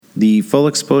The Full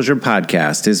Exposure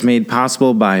Podcast is made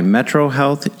possible by Metro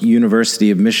Health, University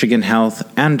of Michigan Health,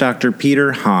 and Dr.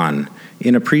 Peter Hahn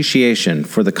in appreciation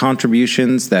for the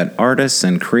contributions that artists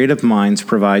and creative minds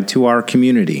provide to our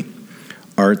community.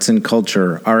 Arts and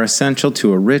culture are essential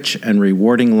to a rich and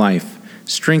rewarding life,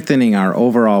 strengthening our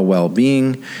overall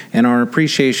well-being and our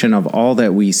appreciation of all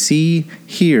that we see,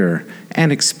 hear,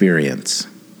 and experience.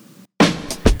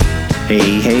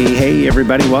 Hey,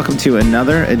 everybody. Welcome to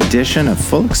another edition of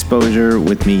Full Exposure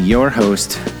with me, your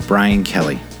host, Brian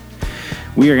Kelly.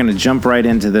 We are going to jump right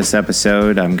into this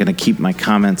episode. I'm going to keep my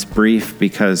comments brief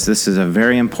because this is a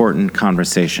very important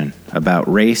conversation about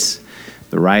race,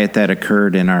 the riot that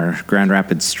occurred in our Grand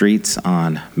Rapids streets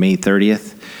on May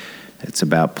 30th. It's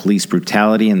about police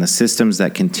brutality and the systems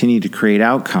that continue to create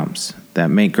outcomes that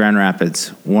make Grand Rapids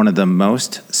one of the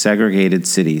most segregated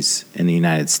cities in the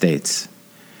United States.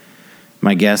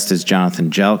 My guest is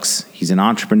Jonathan Jelks. He's an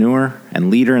entrepreneur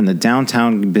and leader in the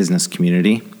downtown business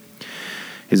community.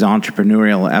 His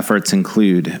entrepreneurial efforts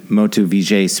include Motu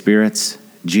Vijay Spirits,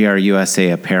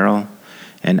 GRUSA Apparel,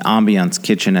 and Ambiance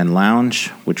Kitchen and Lounge,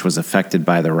 which was affected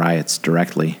by the riots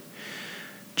directly.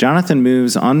 Jonathan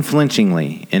moves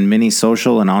unflinchingly in many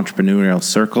social and entrepreneurial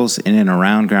circles in and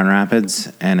around Grand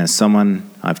Rapids, and is someone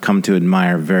I've come to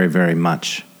admire very, very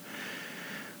much.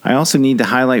 I also need to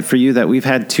highlight for you that we've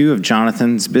had two of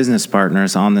Jonathan's business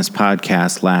partners on this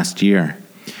podcast last year,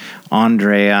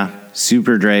 Andrea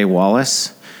Super Dre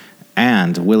Wallace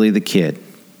and Willie the Kid.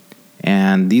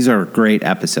 And these are great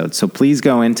episodes, so please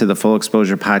go into the Full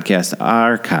Exposure Podcast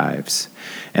archives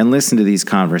and listen to these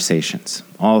conversations.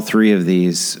 All three of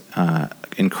these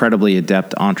incredibly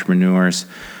adept entrepreneurs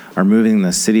are moving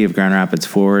the city of Grand Rapids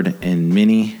forward in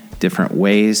many different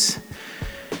ways.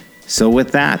 So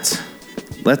with that,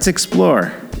 let's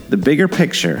explore the bigger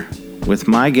picture with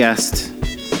my guest,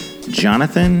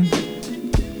 Jonathan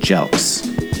Jelks.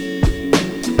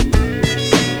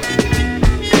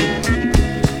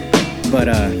 But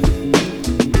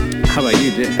how about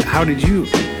you? How did you?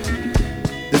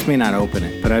 This may not open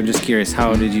it, but I'm just curious.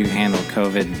 How did you handle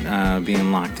COVID,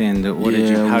 being locked in?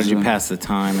 How did you pass the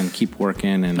time and keep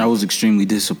working? And I was extremely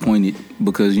disappointed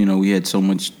because we had so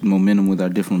much momentum with our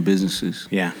different businesses.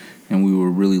 Yeah. And we were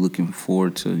really looking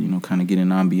forward to, kind of getting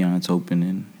Ambiance open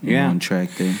and on track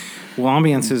there. Well,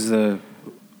 Ambiance is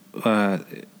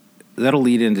that'll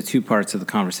lead into two parts of the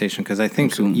conversation because I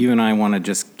think you and I want to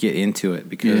just get into it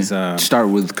because start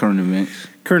with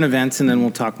current events, and then we'll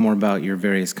talk more about your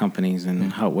various companies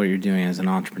and what you're doing as an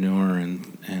entrepreneur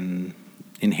and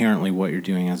inherently what you're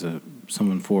doing as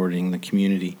someone forwarding the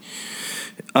community.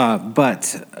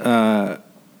 But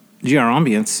GR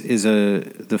Ambiance is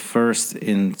the first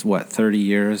in 30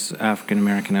 years African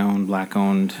American owned, black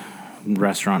owned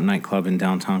restaurant nightclub in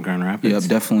downtown Grand Rapids. Yeah,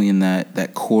 definitely in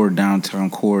that core downtown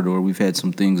corridor. We've had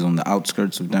some things on the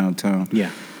outskirts of downtown.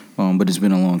 Yeah, but it's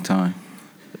been a long time.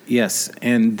 Yes,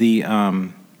 and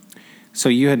so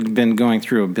you had been going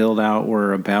through a build out,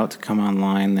 were about to come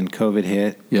online, then COVID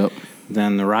hit. Yep.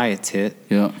 Then the riots hit.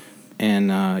 Yep.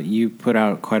 And you put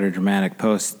out quite a dramatic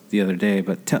post the other day,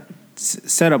 but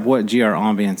set up what GR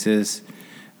Ambiance is,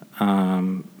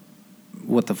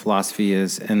 what the philosophy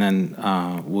is, and then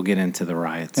we'll get into the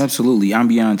riots. Absolutely.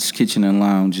 Ambiance Kitchen and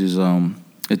Lounge is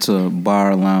it's a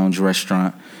bar, lounge,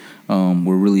 restaurant.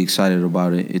 We're really excited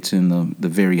about it. It's in the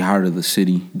very heart of the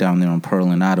city, down there on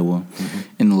Pearl in Ottawa,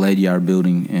 in the Ledyard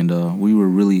building, and we were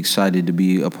really excited to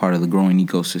be a part of the growing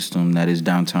ecosystem that is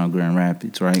downtown Grand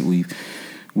Rapids, right?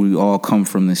 We all come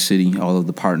from the city, all of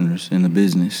the partners in the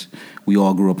business. We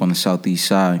all grew up on the southeast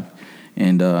side,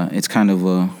 and it's kind of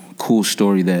a cool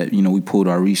story that we pulled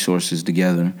our resources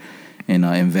together and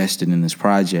invested in this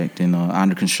project. And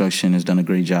Under Construction has done a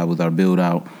great job with our build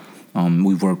out.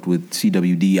 We've worked with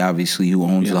CWD, obviously, who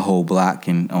owns the whole block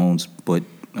and owns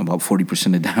about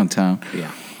 40% of downtown.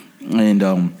 Yeah,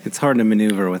 and it's hard to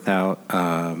maneuver without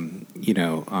colliding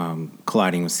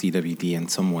with CWD in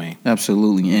some way.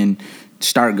 Absolutely, and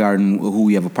Start Garden, who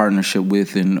we have a partnership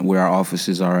with and where our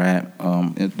offices are at,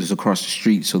 is across the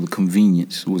street, so the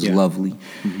convenience was lovely.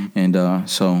 Mm-hmm. And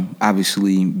so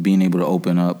obviously being able to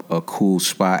open up a cool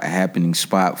spot, a happening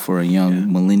spot for a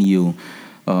young millennial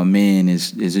man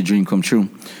is a dream come true.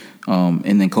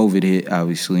 And then COVID hit,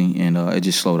 obviously, and it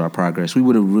just slowed our progress. We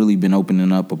would have really been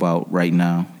opening up about right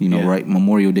now. Right,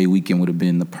 Memorial Day weekend would have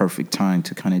been the perfect time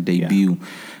to kind of debut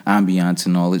Ambiance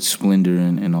in all its splendor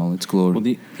and all its glory. Well,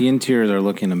 the interiors are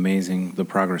looking amazing. The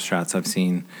progress shots I've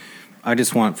seen I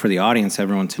just want for the audience,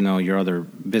 everyone to know your other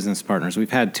business partners. We've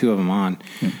had two of them on.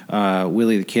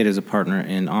 Willie the Kid is a partner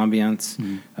in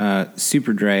Ambiance.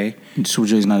 Super Dre. Super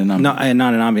Dre's not in Ambiance.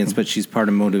 Not in Ambiance, but she's part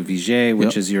of Moto VJ,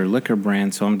 which is your liquor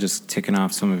brand. So I'm just ticking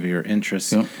off some of your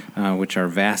interests, which are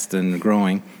vast and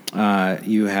growing.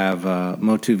 You have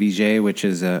Moto VJ, which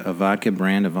is a vodka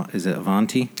brand. Is it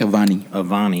Avanti?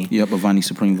 Avani. Yep, Avani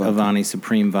Supreme Vodka. Avani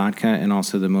Supreme Vodka, and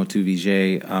also the Moto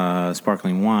VJ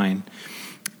sparkling wine.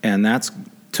 And that's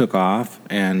took off,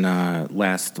 and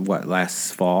last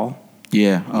fall?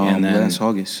 Yeah, and then, last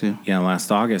August, yeah. Yeah,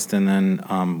 last August. And then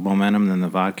Momentum, then the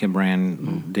vodka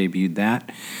brand debuted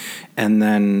that. And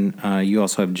then you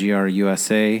also have GR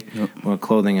USA,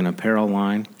 clothing and apparel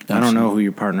line. Absolutely. I don't know who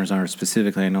your partners are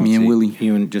specifically. I know Me and Willie.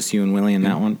 You and Willie in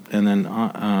that one. And then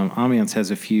Ambiance has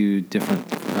a few different,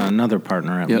 another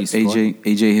partner at least.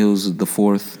 AJ Hills the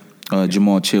fourth,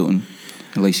 Jamal Chilton,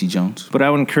 and Lacey Jones. But I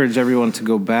would encourage everyone to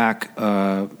go back,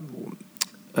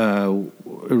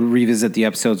 revisit the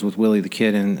episodes with Willie the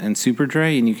Kid and Super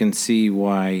Dre, and you can see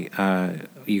why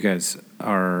you guys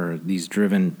are these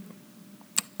driven,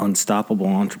 unstoppable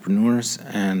entrepreneurs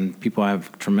and people I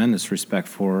have tremendous respect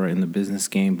for in the business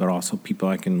game, but also people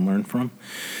I can learn from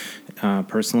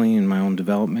personally in my own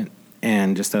development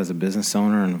and just as a business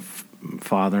owner and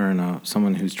father and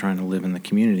someone who's trying to live in the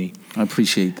community. I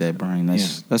appreciate that, Brian.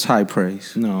 That's high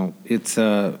praise. No, it's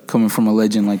coming from a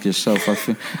legend like yourself.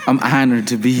 I'm honored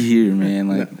to be here,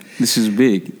 man. This is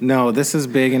big. No, this is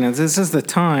big, and this is the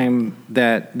time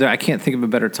that I can't think of a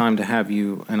better time to have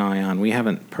you and I on. We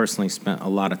haven't personally spent a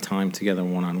lot of time together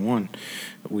one-on-one.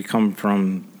 We come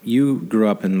from. You grew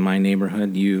up in my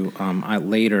neighborhood.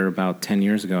 Later, about 10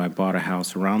 years ago, I bought a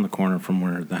house around the corner from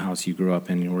where the house you grew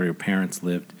up in, where your parents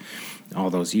lived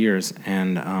all those years.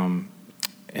 And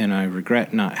I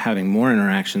regret not having more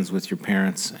interactions with your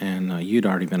parents. And you'd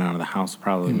already been out of the house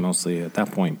probably mostly at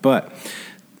that point. But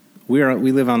we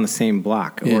live on the same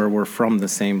block, or we're from the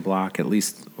same block. At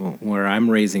least where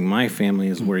I'm raising my family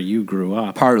is where you grew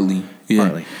up. Partly.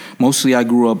 Mostly I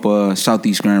grew up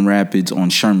southeast Grand Rapids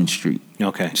on Sherman Street.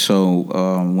 Okay.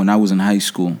 So when I was in high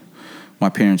school, my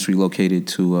parents relocated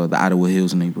to the Ottawa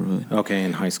Hills neighborhood. Okay,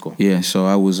 in high school. Yeah, so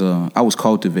I was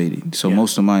cultivated. So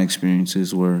most of my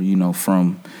experiences were,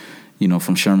 from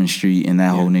Sherman Street and that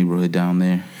whole neighborhood down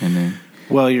there, and then.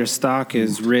 Well, your stock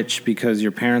is rich because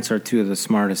your parents are two of the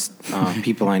smartest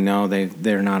people I know.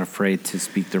 They're not afraid to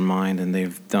speak their mind, and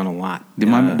they've done a lot. Did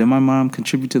my mom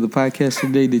contribute to the podcast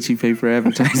today? Did she pay for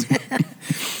advertising?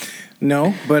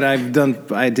 No, but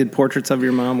I did portraits of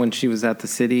your mom when she was at the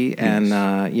city, and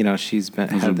she's been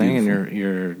had thing. And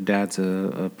your dad's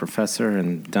a professor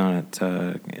and down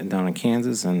in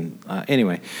Kansas, and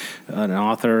anyway, an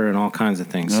author and all kinds of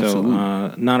things. Absolutely.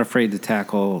 So not afraid to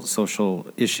tackle social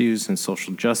issues and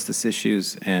social justice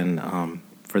issues, and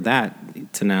for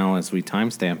that to now, as we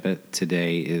timestamp it,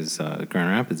 today is Grand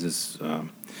Rapids is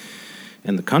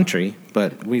in the country,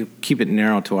 but we keep it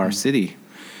narrow to our city.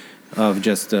 Of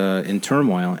just in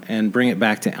turmoil, and bring it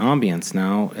back to Ambiance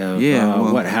now.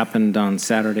 What happened on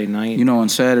Saturday night? On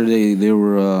Saturday there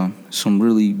were some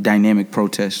really dynamic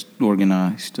protests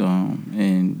organized,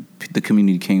 and the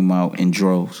community came out in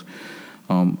droves.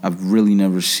 I've really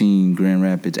never seen Grand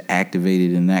Rapids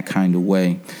activated in that kind of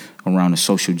way around a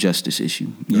social justice issue.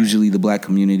 Right. Usually the black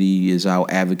community is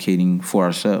out advocating for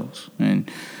ourselves,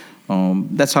 and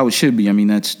that's how it should be. I mean,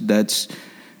 that's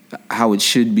how it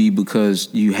should be, because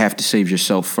you have to save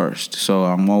yourself first. So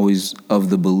I'm always of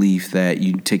the belief that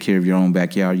you take care of your own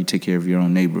backyard, you take care of your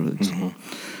own neighborhoods.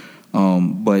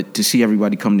 Mm-hmm. But to see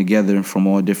everybody come together from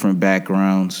all different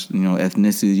backgrounds,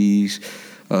 ethnicities,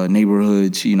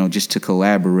 neighborhoods, just to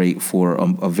collaborate for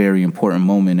a very important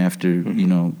moment after,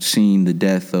 seeing the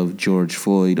death of George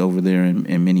Floyd over there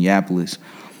in Minneapolis,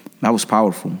 that was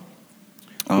powerful.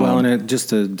 And just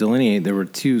to delineate, there were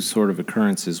two sort of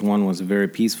occurrences. One was a very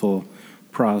peaceful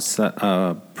protest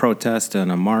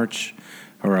and a march,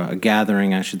 or a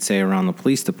gathering, I should say, around the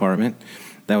police department.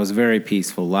 That was very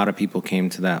peaceful. A lot of people came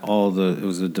to that. It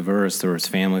was a diverse. There was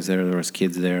families there. There was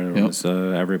kids there. There was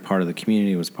every part of the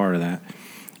community was part of that.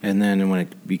 And then when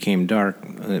it became dark,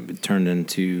 it turned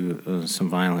into some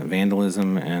violent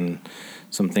vandalism and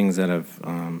some things that have,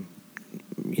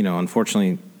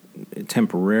 unfortunately,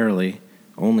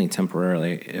 only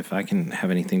temporarily, if I can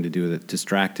have anything to do with it,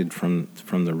 distracted from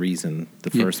the reason the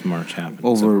first march happened.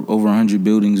 Over 100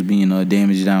 buildings being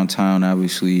damaged downtown.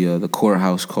 Obviously, the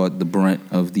courthouse caught the brunt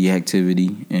of the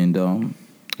activity, and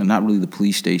not really the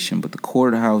police station, but the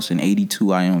courthouse in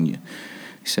 82 Ionia.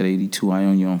 He said 82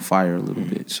 Ionia on fire a little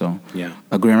bit. So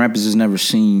Grand Rapids has never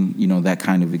seen that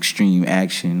kind of extreme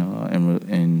action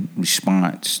in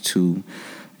response to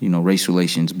race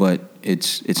relations, but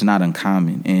it's not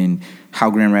uncommon. And how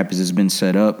Grand Rapids has been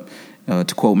set up,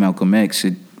 to quote Malcolm X,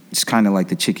 it's kind of like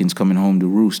the chickens coming home to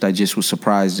roost. I just was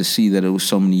surprised to see that it was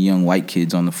so many young white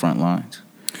kids on the front lines.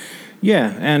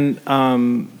 Yeah,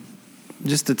 and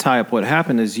just to tie up what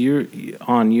happened is you're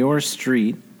on your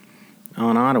street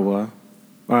on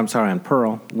on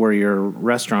Pearl, where your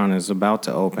restaurant is about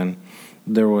to open.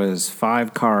 There was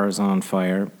 5 cars on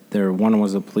fire. One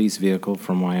was a police vehicle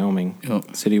from Wyoming,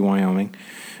 City, Wyoming,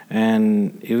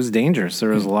 and it was dangerous. There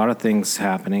was a lot of things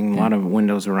happening. A lot of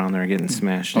windows around there getting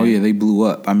smashed. Oh, yeah, they blew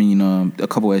up. I mean, a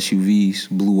couple SUVs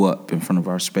blew up in front of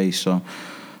our space, so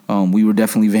we were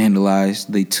definitely vandalized.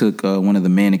 They took one of the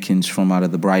mannequins from out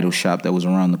of the bridal shop that was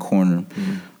around the corner,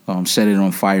 set it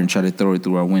on fire and tried to throw it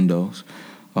through our windows.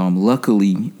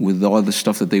 Luckily, with all the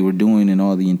stuff that they were doing and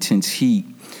all the intense heat,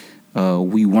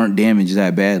 we weren't damaged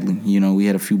that badly. We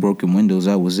had a few broken windows.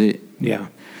 That was it. Yeah.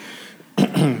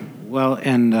 Well,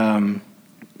 and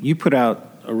you put out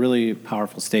a really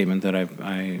powerful statement that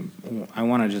I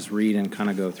want to just read and kind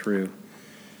of go through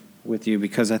with you,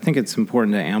 because I think it's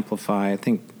important to amplify. I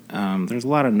think there's a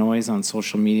lot of noise on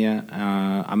social media.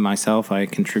 Myself, I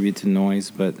contribute to noise,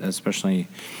 but especially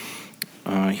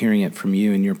hearing it from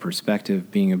you and your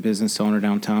perspective, being a business owner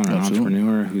downtown, an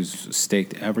entrepreneur who's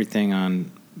staked everything on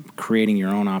creating your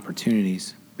own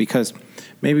opportunities. Because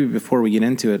maybe before we get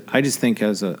into it, I just think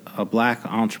as a black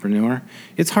entrepreneur,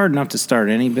 it's hard enough to start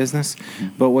any business,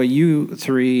 but what you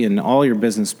three and all your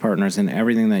business partners and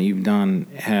everything that you've done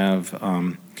have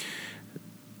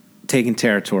taken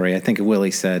territory. I think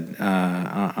Willie said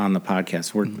on the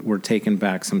podcast, we're taking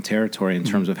back some territory in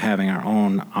terms of having our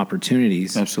own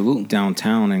opportunities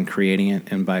downtown and creating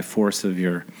it, and by force of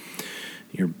your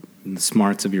the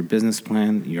smarts of your business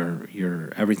plan,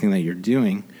 your everything that you're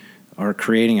doing, are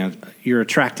creating you're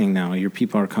attracting now. Your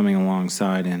people are coming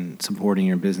alongside and supporting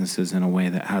your businesses in a way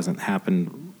that hasn't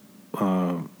happened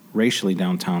racially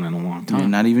downtown in a long time. Yeah,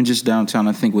 not even just downtown.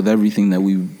 I think with everything that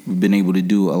we've been able to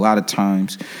do, a lot of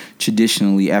times,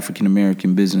 traditionally,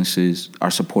 African-American businesses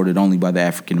are supported only by the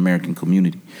African-American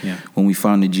community. Yeah. When we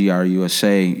founded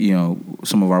GRUSA,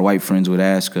 some of our white friends would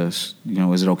ask us,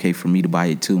 is it okay for me to buy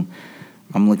it too?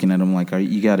 I'm looking at them like,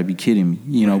 you got to be kidding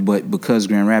me, Right. But because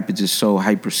Grand Rapids is so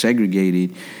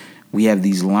hyper-segregated, we have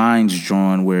these lines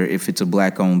drawn where if it's a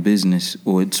black-owned business,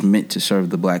 or it's meant to serve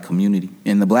the black community,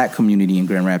 and the black community in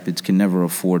Grand Rapids can never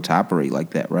afford to operate like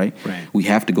that, right? Right. We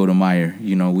have to go to Meyer,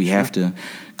 we have to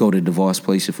go to DeVos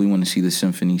Place if we want to see the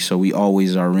symphony. So we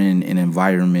always are in an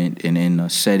environment and in a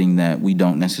setting that we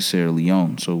don't necessarily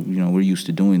own. So, we're used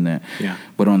to doing that. Yeah.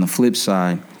 But on the flip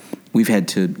side, we've had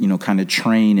to, kind of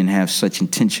train and have such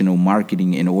intentional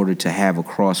marketing in order to have a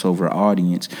crossover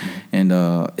audience. And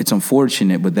it's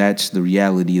unfortunate, but that's the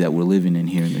reality that we're living in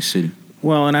here in the city.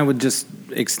 Well, and I would just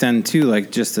extend to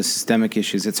just the systemic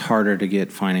issues. It's harder to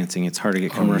get financing. It's harder to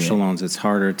get commercial loans. It's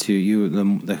harder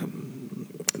to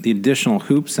the additional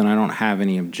hoops, and I don't have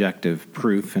any objective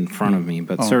proof in front of me,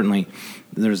 but certainly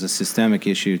there's a systemic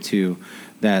issue too,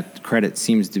 that credit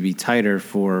seems to be tighter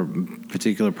for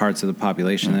particular parts of the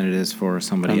population than it is for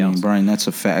somebody else. Brian, that's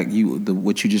a fact.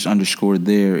 What you just underscored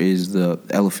there is the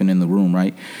elephant in the room,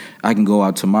 right? I can go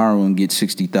out tomorrow and get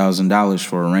 $60,000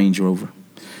 for a Range Rover,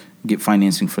 get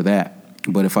financing for that.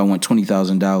 But if I want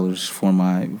 $20,000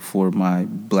 for my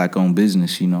black-owned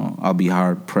business, I'll be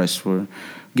hard pressed for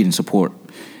getting support.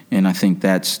 And I think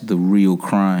that's the real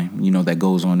crime, that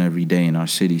goes on every day in our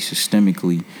city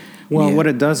systemically. Well, what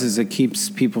it does is it keeps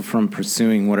people from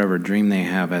pursuing whatever dream they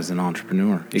have as an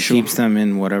entrepreneur. It keeps them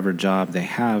in whatever job they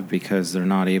have because they're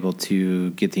not able to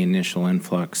get the initial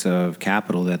influx of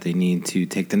capital that they need to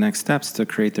take the next steps to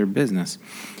create their business.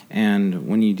 And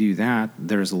when you do that,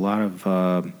 there's a lot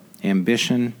of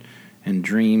ambition and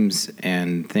dreams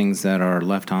and things that are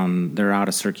they're out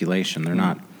of circulation. They're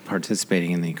not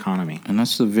participating in the economy. And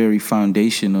that's the very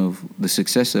foundation of the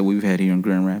success that we've had here in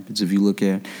Grand Rapids. If you look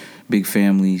at big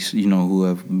families, who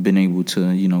have been able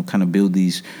to, kind of build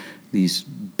these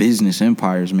business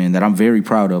empires, man, that I'm very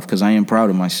proud of, because I am proud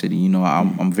of my city.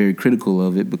 I'm very critical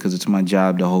of it because it's my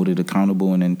job to hold it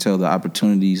accountable and until the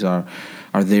opportunities are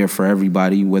there for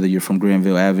everybody, whether you're from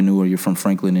Granville Avenue or you're from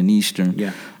Franklin and Eastern.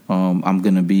 Yeah. I'm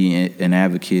going to be an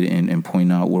advocate and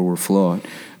point out where we're flawed.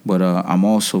 But I'm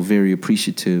also very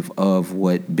appreciative of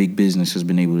what big business has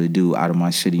been able to do out of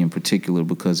my city in particular,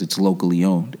 because it's locally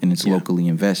owned and it's locally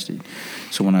invested.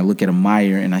 So when I look at a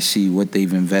Meyer and I see what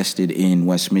they've invested in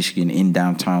West Michigan, in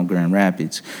downtown Grand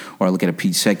Rapids, or I look at a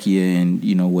Pete Secchia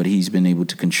and, what he's been able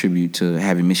to contribute to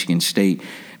having Michigan State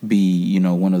be,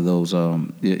 one of those,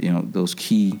 those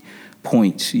key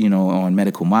points, on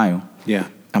Medical Mile. Yeah.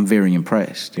 I'm very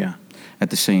impressed. Yeah. at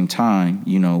the same time,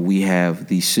 we have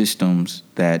these systems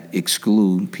that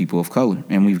exclude people of color,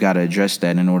 and we've got to address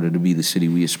that in order to be the city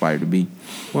we aspire to be.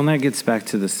 Well, and that gets back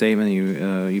to the statement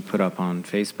you put up on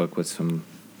Facebook with some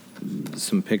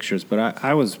pictures, but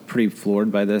I was pretty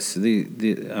floored by this.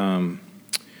 You're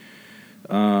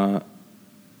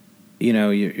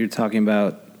talking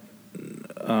about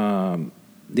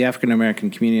the African American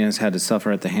community has had to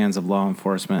suffer at the hands of law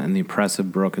enforcement and the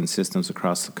oppressive, broken systems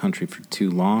across the country for too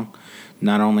long.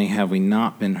 Not only have we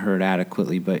not been heard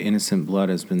adequately, but innocent blood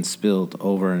has been spilled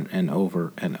over and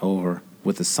over and over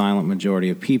with a silent majority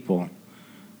of people.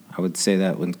 I would say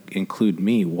that would include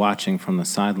me, watching from the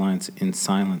sidelines in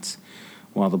silence,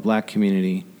 while the black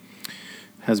community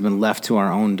has been left to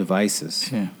our own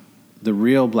devices. Yeah. The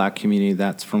real black community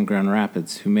that's from Grand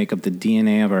Rapids, who make up the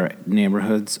DNA of our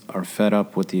neighborhoods, are fed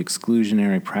up with the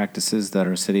exclusionary practices that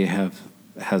our city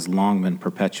has long been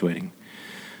perpetuating.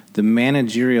 The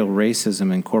managerial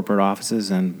racism in corporate offices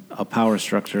and a power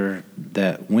structure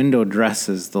that window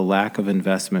dresses the lack of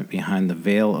investment behind the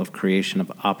veil of creation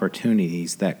of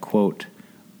opportunities that, quote,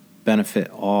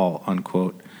 benefit all,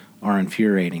 unquote, are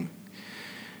infuriating.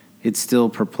 It still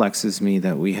perplexes me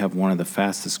that we have one of the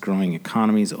fastest growing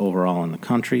economies overall in the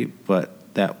country,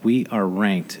 but that we are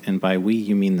ranked, and by we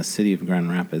you mean the city of Grand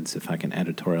Rapids, if I can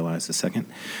editorialize a second,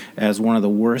 as one of the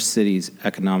worst cities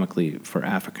economically for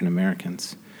African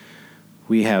Americans.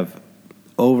 We have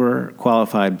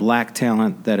overqualified black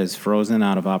talent that is frozen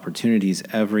out of opportunities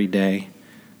every day.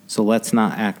 So let's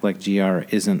not act like GR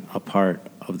isn't a part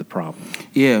of the problem.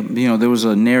 Yeah, there was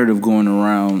a narrative going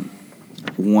around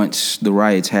once the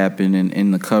riots happened and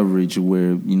in the coverage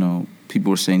where, people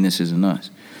were saying this isn't us.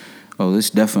 Oh, this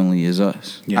definitely is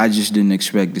us. Yeah. I just didn't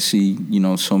expect to see,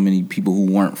 so many people who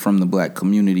weren't from the black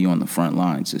community on the front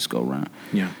lines this go around.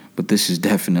 Yeah. But this is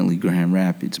definitely Grand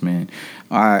Rapids, man.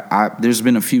 There's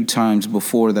been a few times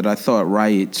before that I thought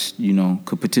riots,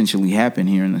 could potentially happen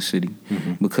here in the city,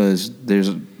 because there's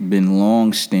been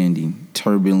long-standing,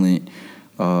 turbulent,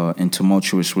 and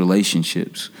tumultuous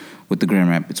relationships with the Grand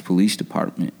Rapids Police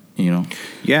Department.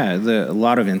 Yeah, a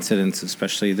lot of incidents,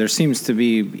 especially, there seems to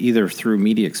be, either through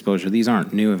media exposure, these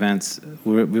aren't new events,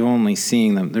 we're only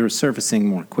seeing them, they're surfacing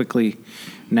more quickly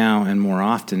now and more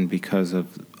often because of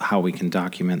how we can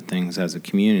document things as a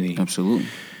community. Absolutely.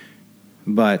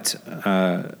 But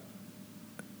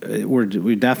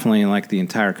we definitely, like the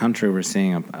entire country, we're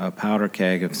seeing a powder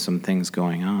keg of some things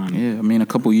going on. Yeah, a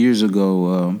couple years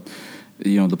ago,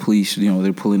 the police,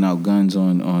 they're pulling out guns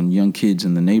on young kids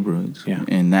in the neighborhoods. Yeah.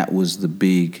 And that was the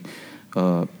big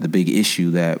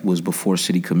issue that was before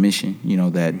city commission,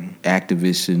 that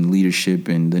activists and leadership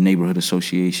and the neighborhood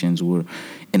associations were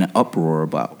in an uproar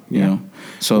about,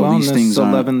 So these things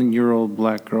are... 11-year-old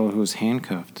black girl who was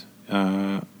handcuffed,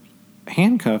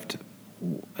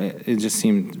 it just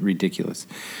seemed ridiculous.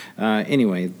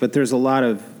 Anyway, but there's a lot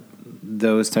of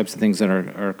those types of things that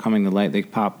are coming to light. They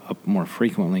pop up more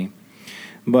frequently.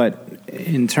 But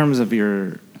in terms of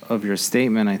your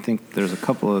statement, I think there's a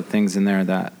couple of things in there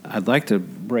that I'd like to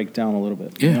break down a little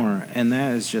bit more, and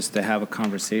that is just to have a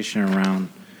conversation around.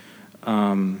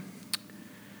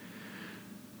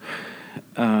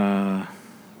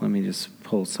 Let me just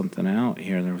pull something out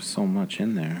here. There was so much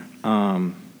in there.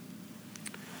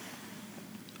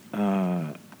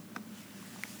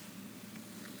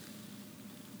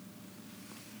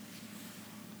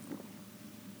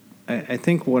 I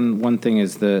think one thing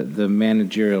is the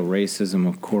managerial racism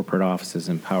of corporate offices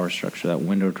and power structure that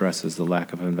window dresses the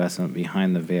lack of investment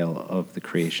behind the veil of the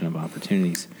creation of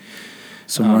opportunities.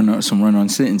 Some run-on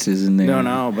sentences in there.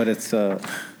 No, but it's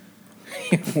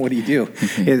what do you do?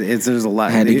 There's a lot.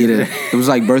 I had to get it. It was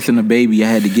like birthing a baby. I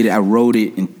had to get it. I wrote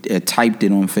it and typed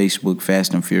it on Facebook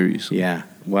fast and furious. Yeah.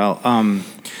 Well,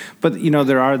 but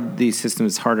there are these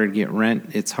systems. It's harder to get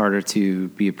rent. It's harder to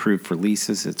be approved for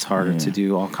leases. It's harder to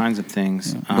do all kinds of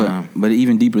things. Yeah. But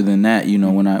even deeper than that,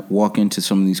 when I walk into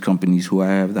some of these companies who I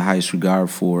have the highest regard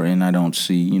for, and I don't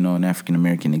see, an African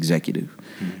American executive,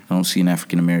 I don't see an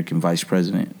African American vice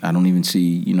president. I don't even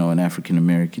see, an African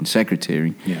American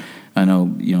secretary. Yeah. I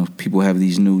know, people have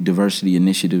these new diversity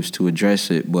initiatives to address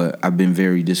it, but I've been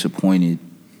very disappointed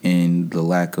in the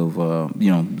lack of,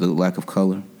 the lack of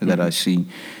color that I see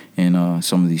in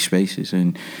some of these spaces.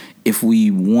 And if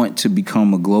we want to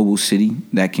become a global city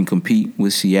that can compete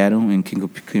with Seattle and can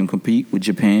compete with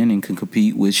Japan and can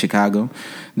compete with Chicago,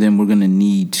 then we're going to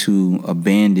need to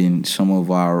abandon some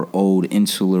of our old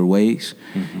insular ways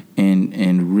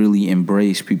and really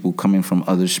embrace people coming from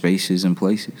other spaces and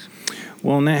places.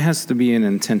 Well, and that has to be an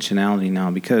intentionality now,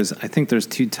 because I think there's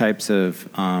two types of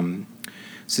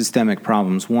systemic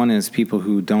problems. One is people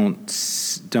who don't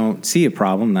see a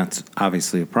problem. That's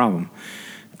obviously a problem.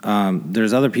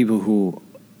 There's other people who,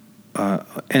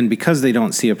 and because they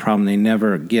don't see a problem, they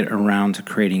never get around to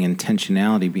creating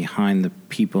intentionality behind the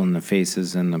people and the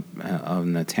faces and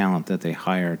the talent that they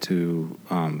hire to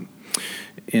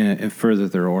further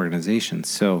their organizations.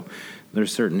 So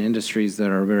there's certain industries that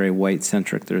are very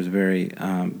white-centric. There's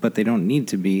but they don't need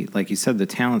to be. Like you said, the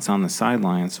talent's on the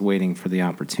sidelines waiting for the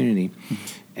opportunity.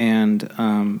 And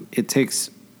it takes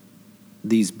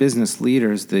these business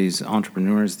leaders, these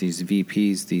entrepreneurs, these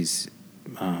VPs, these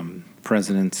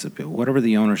presidents, whatever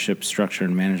the ownership structure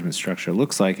and management structure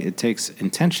looks like, it takes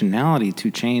intentionality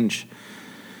to change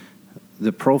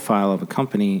the profile of a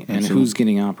company and who's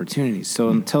getting opportunities. So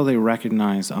until they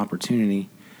recognize opportunity,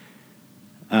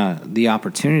 the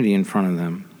opportunity in front of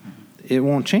them, it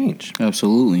won't change.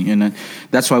 Absolutely. And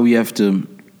that's why we have to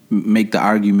make the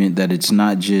argument that it's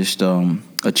not just a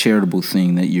charitable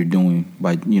thing that you're doing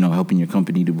by helping your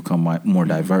company to become more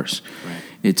diverse. Right.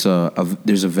 It's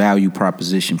there's a value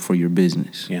proposition for your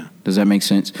business. Yeah. Does that make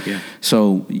sense? Yeah.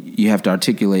 So you have to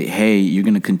articulate, hey, you're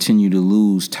going to continue to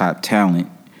lose top talent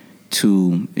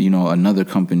to another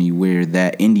company where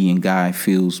that Indian guy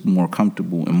feels more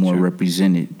comfortable and more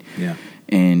represented. Yeah.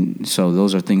 And so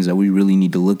those are things that we really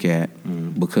need to look at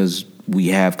because we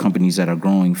have companies that are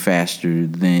growing faster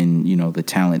than the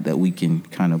talent that we can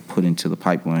kind of put into the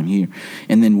pipeline here,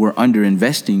 and then we're under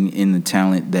investing in the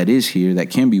talent that is here that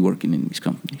can be working in these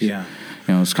companies. Yeah,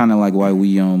 it's kind of like why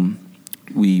we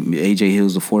AJ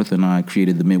Hills IV and I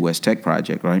created the Midwest Tech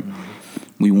Project, right?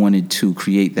 We wanted to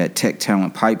create that tech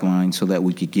talent pipeline so that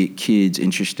we could get kids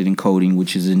interested in coding,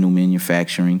 which is in new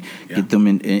manufacturing, get them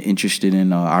interested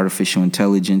in artificial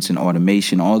intelligence and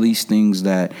automation, all these things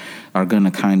that are going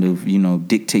to kind of,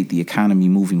 dictate the economy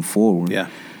moving forward. Yeah.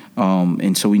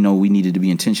 And so we know we needed to be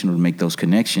intentional to make those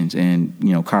connections. And,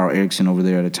 Carl Erickson over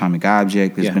there at Atomic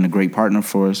Object has been a great partner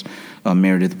for us.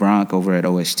 Meredith Bronk over at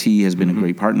OST has been a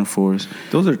great partner for us.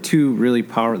 Those are two really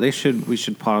powerful. We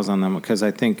should pause on them because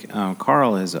I think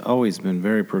Carl has always been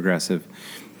very progressive,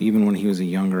 even when he was a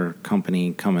younger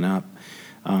company coming up.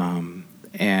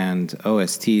 And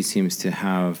OST seems to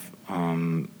have,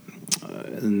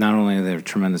 not only they're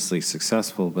tremendously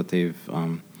successful, but they've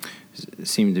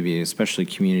seem to be especially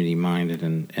community-minded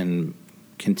and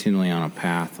continually on a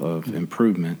path of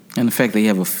improvement. And the fact they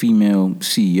have a female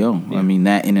CEO, I mean,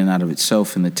 that in and out of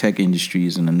itself in the tech industry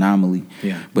is an anomaly.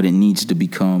 Yeah. But it needs to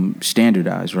become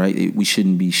standardized, right? We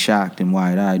shouldn't be shocked and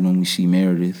wide-eyed when we see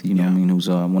Meredith, who's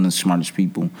one of the smartest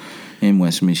people in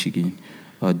West Michigan,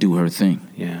 do her thing.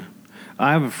 Yeah.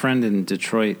 I have a friend in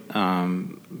Detroit.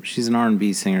 She's an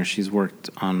R&B singer. She's worked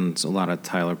on a lot of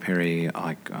Tyler Perry,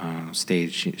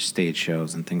 stage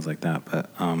shows and things like that.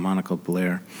 But Monica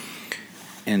Blair,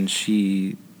 and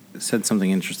she said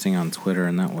something interesting on Twitter,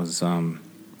 and that was,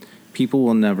 people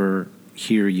will never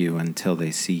hear you until they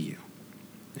see you.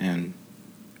 And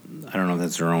I don't know if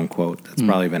that's her own quote. That's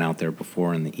probably been out there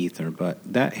before in the ether, but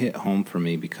that hit home for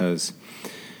me because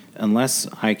unless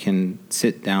I can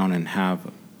sit down and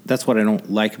have. That's what I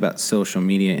don't like about social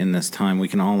media in this time. We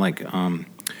can all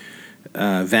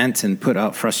vent and put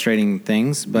out frustrating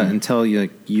things, but until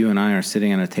you and I are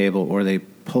sitting at a table or they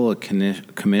pull a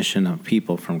commission of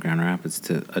people from Grand Rapids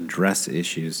to address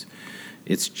issues,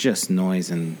 it's just noise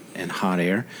and hot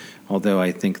air. Although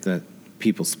I think that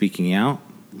people speaking out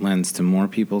lends to more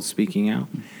people speaking out.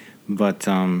 But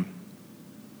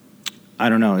I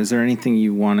don't know. Is there anything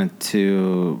you wanted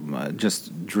to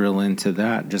just drill into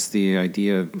that? Just the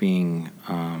idea of being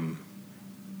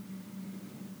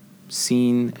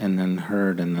seen and then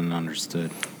heard and then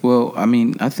understood. Well, I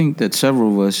mean, I think that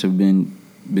several of us have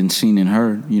been seen and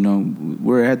heard.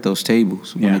 We're at those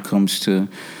tables when it comes to,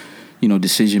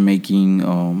 decision making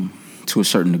to a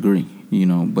certain degree.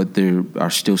 But there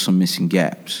are still some missing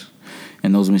gaps.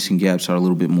 And those missing gaps are a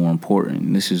little bit more important.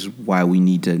 And this is why we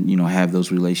need to, have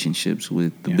those relationships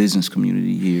with the business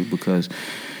community here, because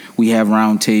we have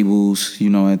roundtables,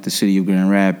 at the city of Grand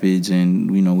Rapids,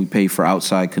 and, we pay for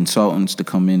outside consultants to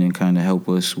come in and kind of help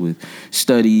us with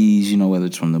studies, whether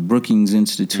it's from the Brookings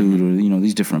Institute or,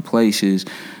 these different places.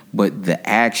 But the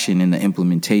action and the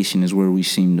implementation is where we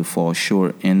seem to fall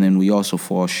short. And then we also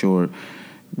fall short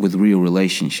with real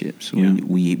relationships. Yeah.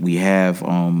 We have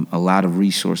a lot of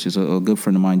resources. A good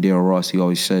friend of mine, Daryl Ross, he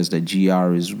always says that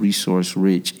GR is resource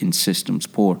rich and systems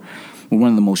poor. We're one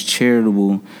of the most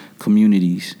charitable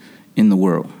communities in the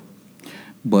world,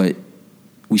 but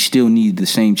we still need the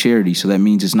same charity, so that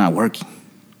means it's not working.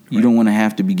 You don't want to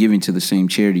have to be giving to the same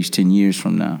charities 10 years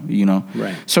from now, you know?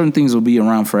 Right. Certain things will be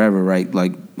around forever, right?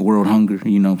 Like world hunger,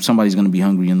 you know, somebody's going to be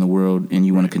hungry in the world and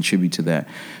you want to contribute to that.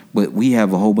 But we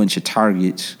have a whole bunch of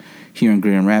targets here in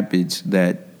Grand Rapids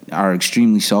that are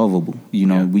extremely solvable. You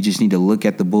know, we just need to look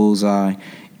at the bullseye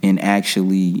and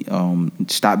actually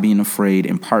stop being afraid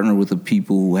and partner with the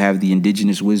people who have the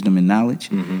indigenous wisdom and knowledge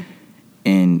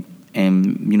and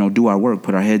you know, do our work,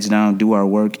 put our heads down, do our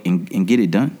work, and get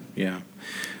it done. Yeah.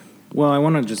 Well, I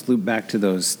want to just loop back to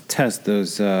those tests.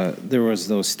 There was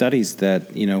those studies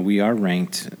that, you know, we are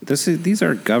ranked. These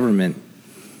are government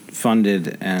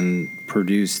funded and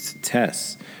produced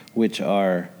tests, which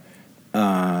are,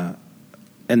 and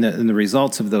the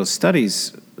results of those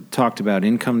studies talked about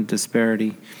income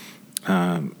disparity,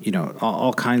 you know,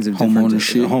 all kinds of home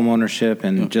ownership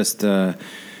and just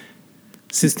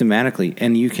systematically.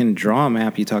 And you can draw a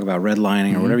map. You talk about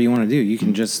redlining or whatever you want to do. You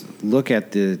can just look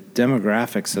at the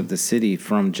demographics of the city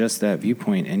from just that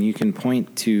viewpoint, and you can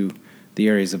point to the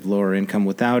areas of lower income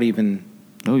without even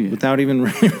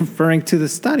referring to the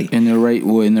study. And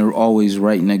they're always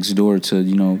right next door to,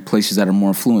 you know, places that are more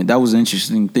affluent. That was an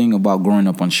interesting thing about growing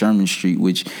up on Sherman Street,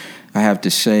 which I have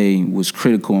to say was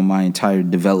critical in my entire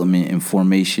development and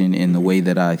formation in the way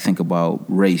that I think about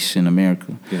race in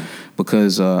America. Yeah.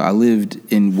 Because I lived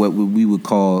in what we would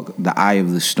call the eye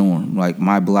of the storm. Like,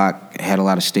 my block had a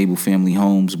lot of stable family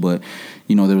homes, but,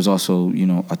 you know, there was also, you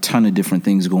know, a ton of different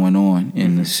things going on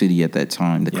in the city at that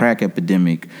time. The crack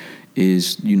epidemic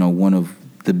is, you know, one of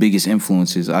the biggest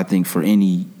influences, I think, for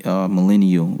any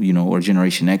millennial, you know, or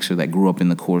Generation Xer that grew up in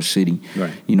the core city,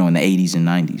 you know, in the 80s and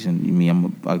 90s. And me, I'm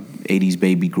a 80s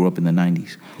baby, grew up in the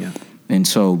 90s. Yeah. And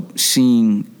so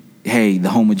seeing, hey, the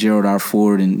home of Gerald R.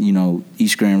 Ford and, you know,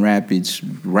 East Grand Rapids,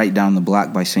 right down the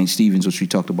block by St. Stephen's, which we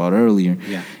talked about earlier.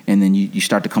 Yeah. And then you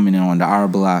start to come in on the R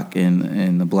block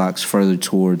and the blocks further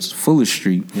towards Fuller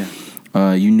Street. Yeah.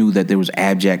 You knew that there was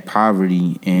abject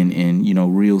poverty and you know,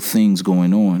 real things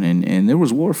going on. And there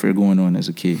was warfare going on as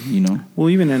a kid, you know. Well,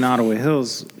 even in Ottawa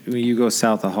Hills, when you go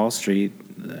south of Hall Street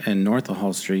and north of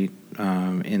Hall Street,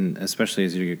 especially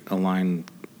as you align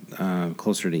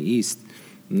closer to east,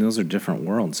 and those are different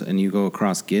worlds. And you go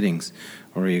across Giddings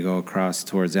or you go across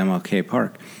towards MLK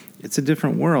Park. It's a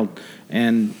different world.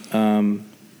 And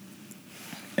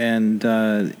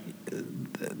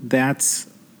that's...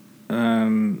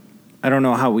 I don't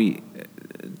know how we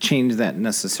change that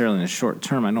necessarily in the short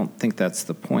term. I don't think that's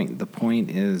the point. The point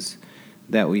is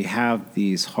that we have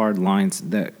these hard lines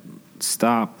that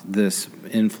stop this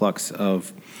influx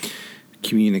of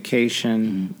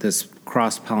communication, this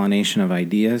cross-pollination of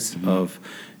ideas, of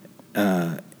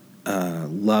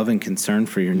love and concern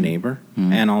for your neighbor,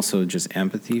 and also just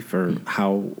empathy for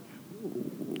how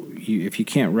if you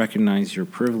can't recognize your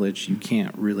privilege, you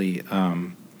can't really...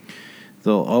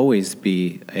 there'll always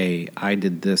be I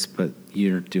did this, but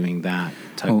you're doing that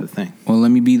type of thing. Well,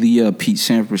 let me be the Pete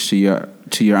Sampras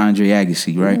to your Andre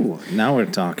Agassi, right? Ooh, now we're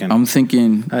talking. I'm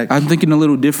thinking a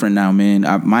little different now, man.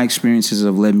 My experiences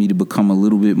have led me to become a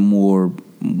little bit more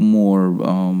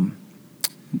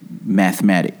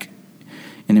mathematic.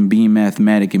 And in being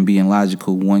mathematic and being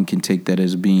logical, one can take that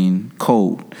as being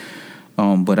cold.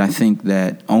 But I think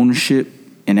that ownership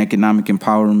and economic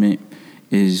empowerment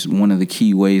is one of the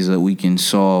key ways that we can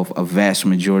solve a vast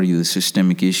majority of the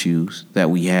systemic issues that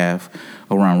we have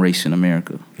around race in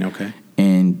America. Okay.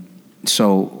 And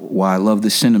so while I love the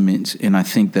sentiments, and I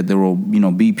think that there will, you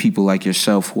know, be people like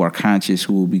yourself who are conscious,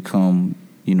 who will become,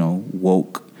 you know,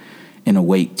 woke and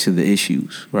awake to the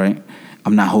issues, right?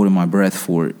 I'm not holding my breath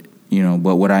for it, you know,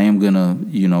 but what I am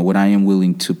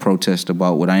willing to protest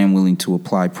about, what I am willing to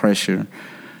apply pressure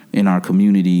in our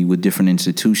community with different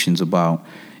institutions about,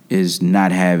 is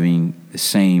not having the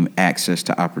same access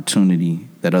to opportunity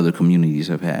that other communities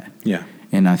have had. Yeah.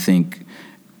 And I think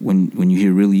when you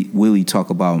hear Willie talk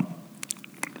about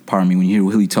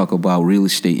real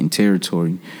estate and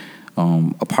territory,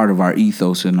 a part of our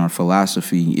ethos and our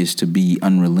philosophy is to be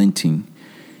unrelenting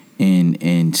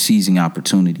in seizing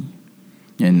opportunity.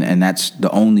 And that's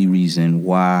the only reason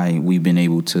why we've been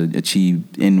able to achieve,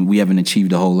 and we haven't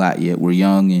achieved a whole lot yet. We're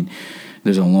young and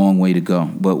there's a long way to go.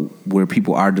 But where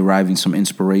people are deriving some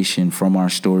inspiration from our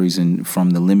stories and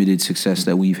from the limited success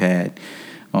that we've had,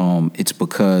 it's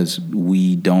because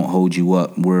we don't hold you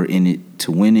up. We're in it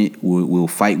to win it. We'll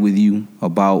fight with you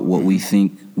about what we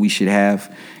think we should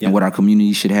have and what our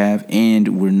community should have.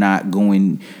 And we're not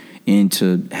going in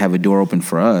to have a door open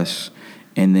for us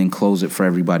and then close it for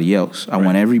everybody else. I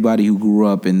want everybody who grew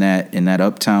up in that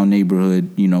uptown neighborhood,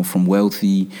 you know, from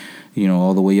Wealthy, you know,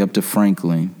 all the way up to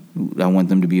Franklin. I want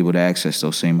them to be able to access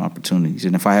those same opportunities.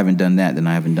 And if I haven't done that, then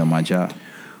I haven't done my job.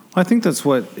 I think that's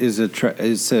what is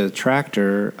a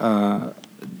tractor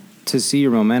to see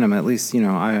your momentum. At least,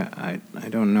 I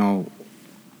don't know.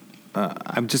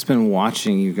 I've just been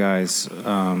watching you guys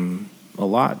a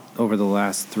lot over the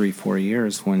last 3-4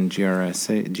 years when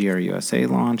GRUSA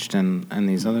launched and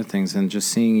these other things, and just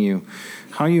seeing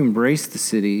how you embrace the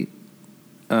city.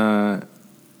 And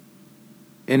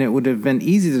it would have been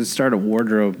easy to start a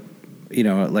wardrobe,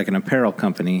 like an apparel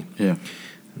company. Yeah.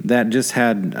 That just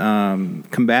had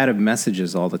combative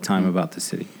messages all the time about the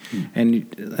city.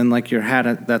 And like your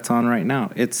hat that's on right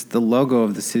now, it's the logo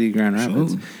of the city of Grand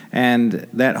Rapids. Sure. And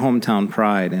that hometown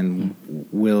pride and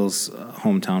Will's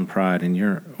hometown pride, and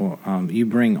you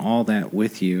bring all that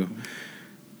with you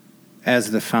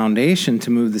as the foundation to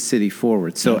move the city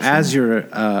forward. So as you're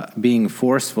being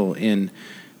forceful in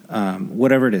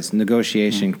whatever it is,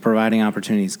 negotiation, providing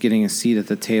opportunities, getting a seat at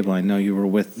the table. I know you were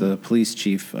with the police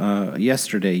chief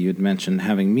yesterday. You had mentioned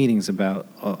having meetings about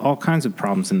all kinds of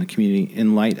problems in the community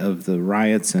in light of the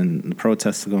riots and the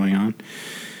protests going on.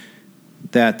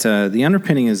 That the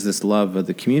underpinning is this love of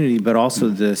the community, but also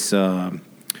this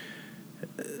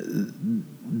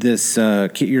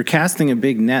you're casting a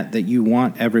big net that you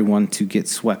want everyone to get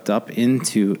swept up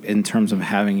into in terms of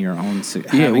having your own,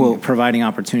 providing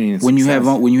opportunity. And when you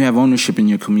have ownership in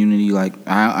your community, like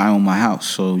I own my house,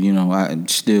 so I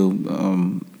still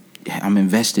I'm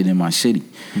invested in my city.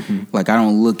 Mm-hmm. Like I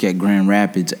don't look at Grand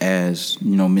Rapids as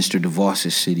Mr.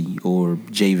 DeVos' city or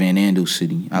Jay Van Andel's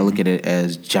city. I look at it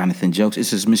as Jonathan Jelks.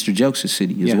 It's just Mr. Jelks'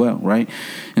 city as well, right?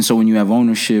 And so when you have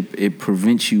ownership, it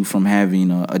prevents you from having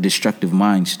a destructive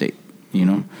mind state.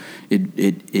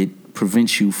 It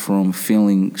prevents you from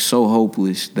feeling so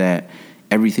hopeless that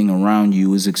everything around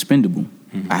you is expendable.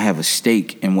 Mm-hmm. I have a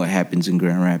stake in what happens in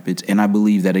Grand Rapids, and I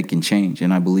believe that it can change,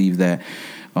 and I believe that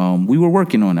we were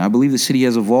working on it. I believe the city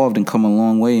has evolved and come a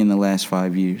long way in the last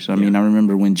 5 years. I mean, I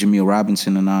remember when Jamil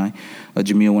Robinson and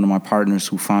Jamil, one of my partners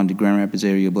who founded Grand Rapids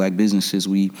Area Black Businesses,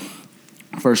 we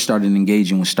first started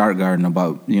engaging with Start Garden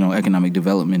about, economic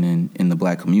development in the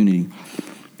black community.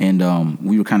 And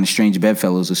we were kind of strange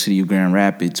bedfellows. The city of Grand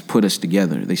Rapids put us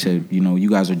together. They said, you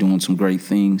guys are doing some great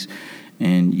things,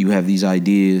 and you have these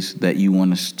ideas that you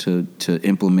want us to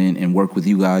implement and work with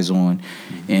you guys on.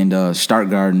 Mm-hmm. And Start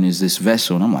Garden is this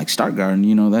vessel. And I'm like, Start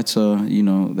Garden, that's an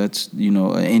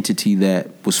entity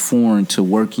that was foreign to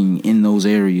working in those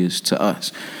areas to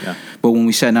us. Yeah. But when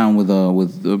we sat down with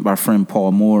our friend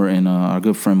Paul Moore and our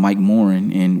good friend Mike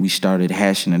Morin, and we started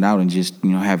hashing it out and just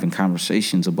having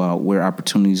conversations about where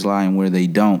opportunities lie and where they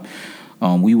don't,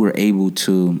 we were able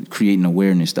to create an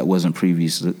awareness that wasn't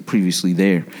previously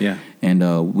there. Yeah.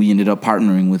 And we ended up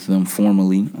partnering with them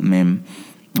formally, and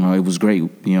it was great.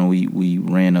 We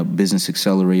ran a business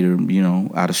accelerator,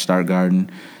 out of Start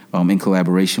Garden, in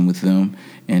collaboration with them,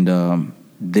 and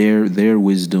their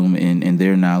wisdom and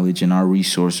their knowledge and our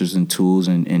resources and tools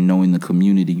and knowing the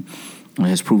community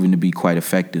has proven to be quite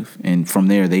effective. And from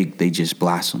there, they just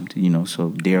blossomed, So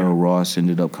Daryl Ross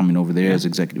ended up coming over there as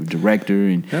executive director,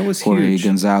 and that was Jorge huge.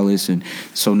 Gonzalez. And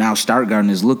so now Start Garden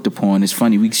is looked upon. It's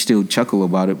funny, we still chuckle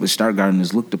about it, but Start Garden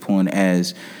is looked upon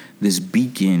as this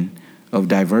beacon of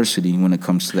diversity when it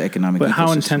comes to the economic ecosystem. But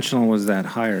how intentional was that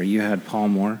hire? You had Paul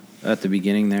Moore at the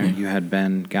beginning there. Yeah. You had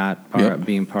Ben Gott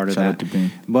being part of Shout that. out to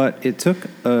Ben. But it took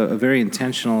a very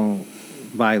intentional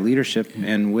by leadership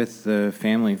and with the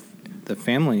family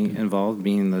involved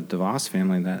being the DeVos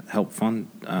family that helped fund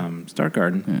Start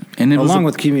Garden, and along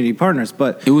with community partners.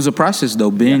 But it was a process,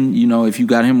 though. Ben, if you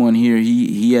got him on here,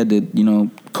 he had to,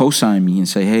 co-sign me and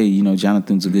say, hey,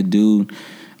 Jonathan's a good dude.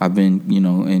 I've been,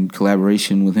 in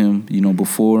collaboration with him,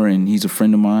 before, and he's a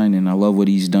friend of mine, and I love what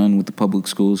he's done with the public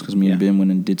schools because me and Ben went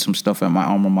and did some stuff at my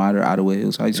alma mater, Ottawa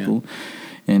Hills High School.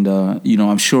 And,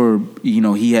 I'm sure,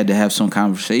 he had to have some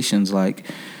conversations like,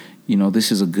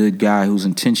 this is a good guy who's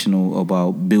intentional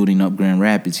about building up Grand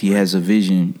Rapids. He has a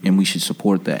vision, and we should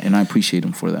support that. And I appreciate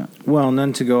him for that. Well, and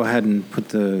then to go ahead and put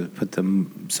the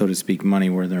so to speak money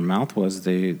where their mouth was,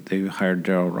 they hired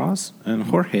Daryl Ross and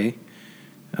Jorge,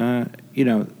 and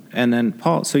then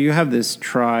Paul. So you have this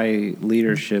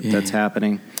tri-leadership that's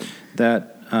happening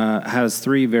that has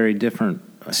three very different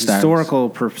historical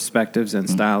perspectives and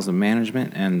styles of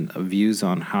management and views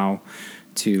on how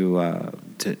to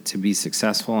be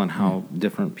successful and how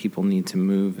different people need to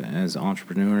move as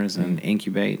entrepreneurs and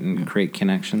incubate and create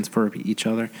connections for each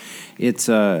other. It's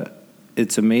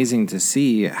amazing to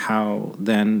see how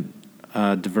then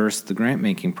diverse the grant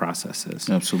making process is.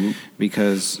 Absolutely,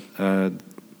 because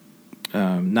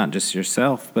not just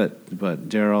yourself, but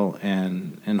Daryl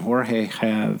and Jorge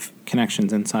have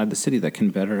connections inside the city that can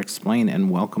better explain and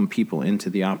welcome people into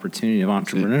the opportunity of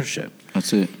entrepreneurship.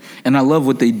 That's it. And I love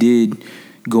what they did,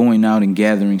 going out and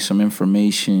gathering some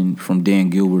information from Dan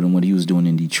Gilbert and what he was doing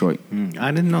in Detroit.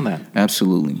 I didn't know that.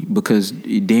 Absolutely. Because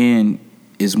Dan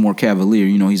is more cavalier.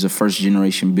 You know, he's a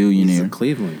first-generation billionaire. He's a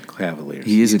Cleveland Cavalier.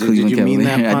 He is a Cleveland Cavalier. Did you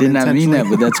mean that? I did not mean that,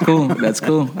 but that's cool. That's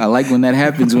cool. I like when that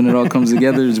happens, when it all comes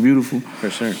together. It's beautiful.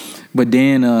 For sure. But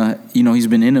Dan, you know, he's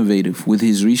been innovative with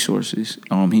his resources.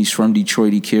 He's from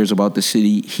Detroit. He cares about the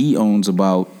city. He owns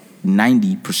about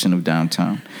 90% of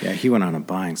downtown. Yeah, he went on a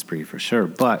buying spree for sure.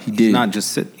 But He he's did. not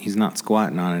just sitting. He's not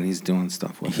squatting on it. He's doing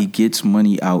stuff with He it. gets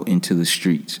money out into the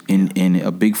streets. And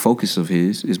a big focus of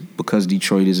his is because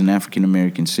Detroit is an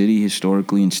African-American city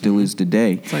historically and still is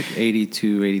today. It's like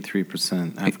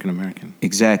 83% African American.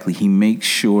 Exactly. He makes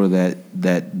sure that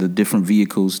the different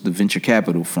vehicles, the venture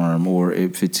capital firm, or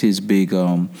if it's his big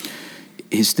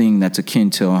his thing that's akin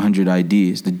to 100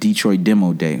 Ideas, the Detroit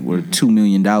Demo Day, where $2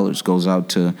 million goes out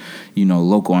to, you know,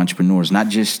 local entrepreneurs, not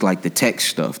just like the tech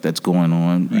stuff that's going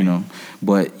on, you know,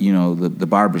 but, you know, the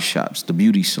barbershops, the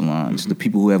beauty salons, the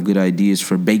people who have good ideas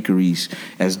for bakeries,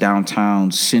 as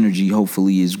downtown synergy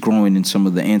hopefully is growing in some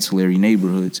of the ancillary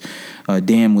neighborhoods.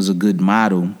 Dan was a good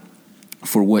model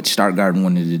for what Start Garden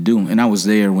wanted to do. And I was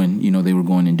there when, you know, they were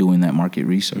going and doing that market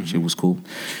research. It was cool.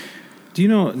 Do you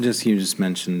know, you just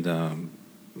mentioned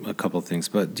a couple of things,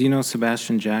 but do you know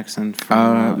Sebastian Jackson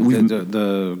from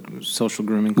the Social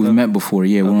Grooming Club? We've met before,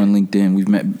 yeah. We're on LinkedIn.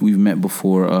 We've met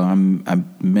before. I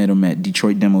met him at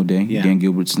Detroit Demo Day, Dan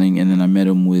Gilbert's thing, and then I met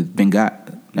him with Ben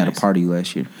Gott at a party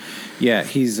last year. Yeah,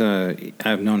 he's.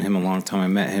 I've known him a long time. I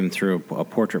met him through a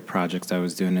portrait project I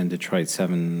was doing in Detroit.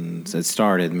 It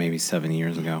started maybe 7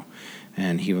 years ago,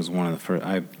 and he was one of the first.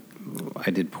 I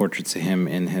did portraits of him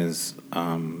in his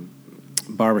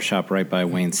barbershop right by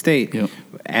Wayne State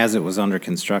as it was under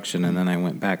construction, and then I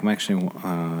went back. I'm actually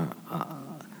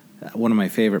one of my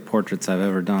favorite portraits I've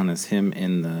ever done is him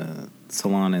in the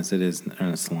salon as it is,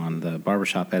 the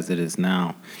barbershop as it is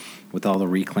now, with all the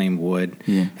reclaimed wood.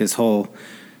 Yeah. His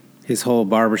whole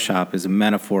barbershop is a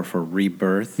metaphor for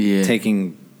rebirth,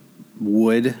 taking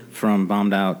wood from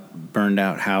burned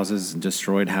out houses,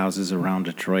 destroyed houses around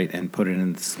Detroit, and put it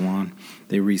in the salon.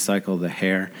 They recycle the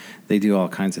hair. They do all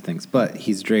kinds of things. But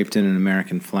he's draped in an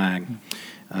American flag.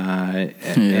 I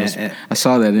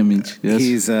saw that image. Yes.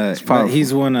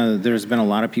 He's one of. There's been a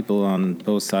lot of people on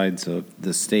both sides of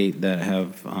the state that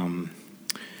have,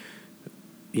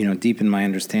 deepened my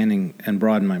understanding and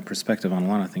broadened my perspective on a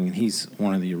lot of things. And he's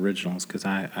one of the originals because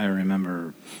I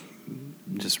remember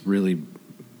just really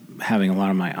having a lot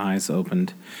of my eyes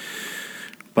opened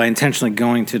by intentionally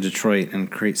going to Detroit and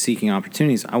seeking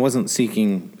opportunities. I wasn't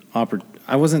seeking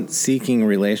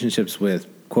relationships with,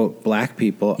 quote, black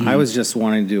people. I was just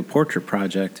wanting to do a portrait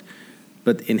project.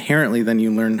 But inherently, then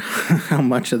you learn how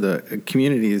much of the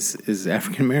community is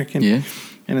African American. Yeah.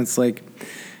 And it's like,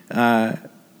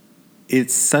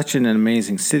 it's such an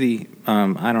amazing city.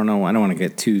 I don't know. I don't want to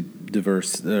get too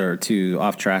diverse or too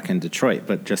off track in Detroit,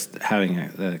 but just having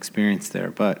that experience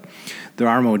there. But there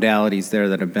are modalities there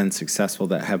that have been successful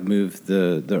that have moved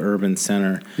the urban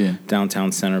center,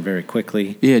 downtown center very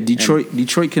quickly. Yeah,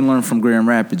 Detroit can learn from Grand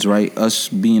Rapids, right? Us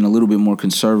being a little bit more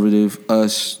conservative,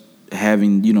 us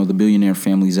having, the billionaire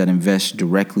families that invest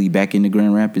directly back into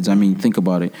Grand Rapids. I mean, think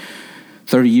about it.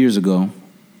 30 years ago,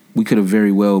 we could have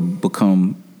very well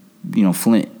become,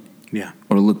 Flint. Yeah.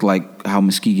 Or look like how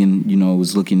Muskegon,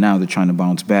 is looking now. They're trying to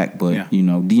bounce back. But,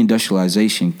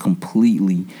 deindustrialization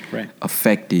completely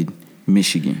affected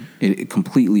Michigan. It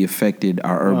completely affected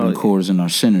our urban cores and our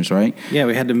centers, right? Yeah,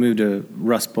 we had to move to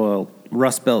Rust Belt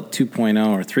 2.0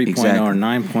 or 3.0 or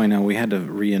 9.0. We had to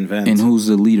reinvent. And who's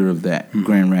the leader of that?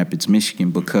 Grand Rapids,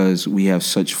 Michigan, because we have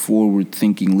such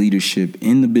forward-thinking leadership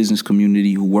in the business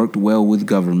community who worked well with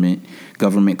government.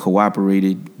 Government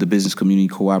cooperated, the business community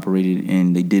cooperated,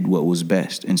 and they did what was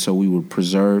best. And so we were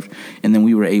preserved, and then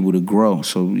we were able to grow.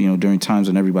 So, during times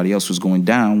when everybody else was going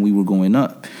down, we were going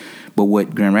up. But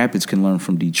what Grand Rapids can learn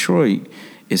from Detroit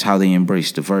is how they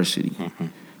embrace diversity.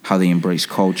 How they embrace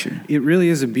culture. It really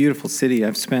is a beautiful city.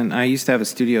 I used to have a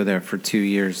studio there for 2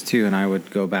 years too, and I would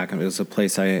go back. It was a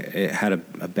place it had a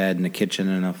bed and a kitchen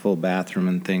and a full bathroom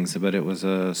and things, but it was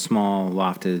a small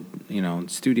lofted,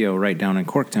 studio right down in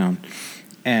Corktown.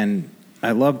 And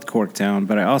I loved Corktown,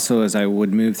 but I also, as I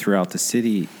would move throughout the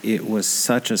city, it was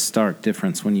such a stark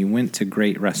difference when you went to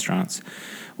great restaurants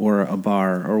or a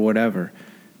bar or whatever.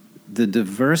 The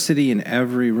diversity in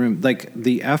every room, like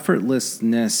the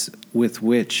effortlessness with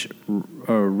which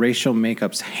racial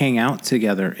makeups hang out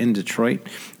together in Detroit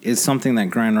is something that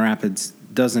Grand Rapids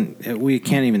we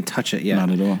can't even touch it yet. Not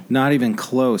at all. Not even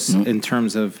close in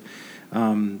terms of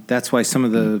That's why some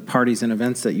of the parties and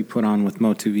events that you put on with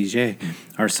Motu Vijay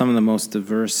are some of the most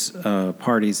diverse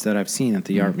parties that I've seen at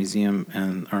the Art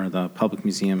Museum or the Public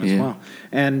Museum as well.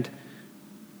 And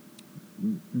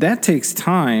that takes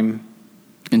time.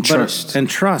 And trust.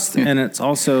 And it's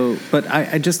also, but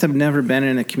I just have never been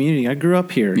in a community. I grew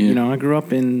up here. I grew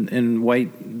up in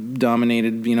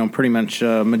white-dominated, pretty much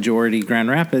majority Grand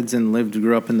Rapids, and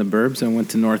grew up in the burbs and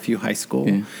went to Northview High School.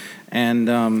 Yeah.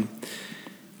 And,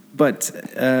 but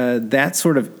that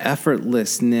sort of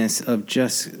effortlessness of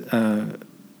just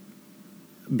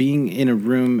being in a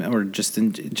room or just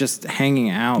hanging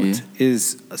out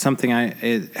is something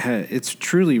it's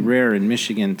truly rare in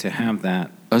Michigan to have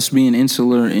that. Us being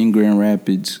insular in Grand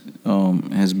Rapids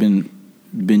has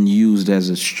been used as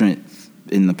a strength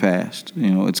in the past.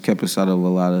 It's kept us out of a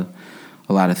lot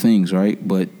of things, right?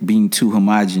 But being too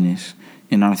homogenous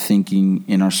in our thinking,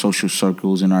 in our social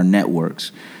circles, in our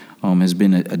networks, has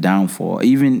been a downfall.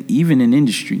 Even in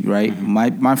industry, right?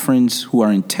 Mm-hmm. My friends who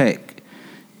are in tech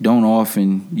don't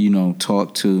often,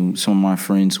 talk to some of my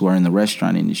friends who are in the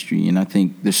restaurant industry, and I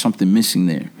think there's something missing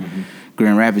there. Mm-hmm.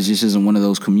 Grand Rapids just isn't one of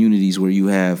those communities where you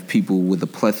have people with a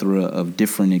plethora of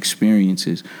different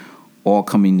experiences all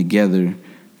coming together,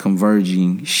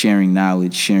 converging, sharing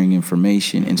knowledge, sharing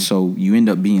information. And so you end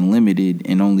up being limited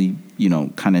and only,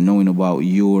 kind of knowing about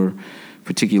your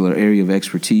particular area of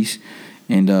expertise.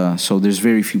 And so there's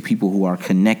very few people who are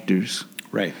connectors.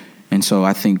 Right. And so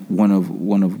I think one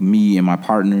of me and my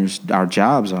partners, our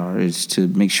jobs is to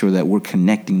make sure that we're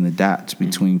connecting the dots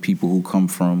between people who come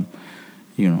from,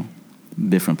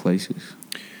 different places.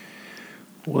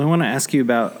 Well, I want to ask you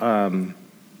about,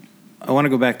 I want to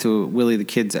go back to Willie the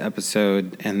Kid's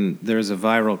episode, and there's a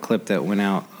viral clip that went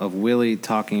out of Willie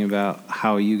talking about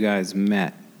how you guys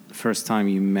met, the first time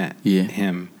you met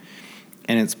him.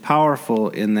 And it's powerful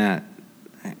in that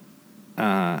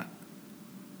and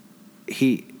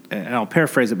I'll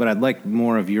paraphrase it, but I'd like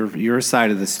more of your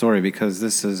side of the story, because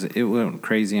it went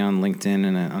crazy on LinkedIn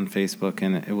and on Facebook,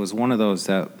 and it was one of those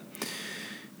that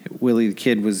Willie the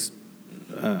Kid was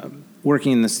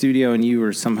working in the studio and you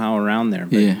were somehow around there.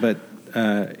 But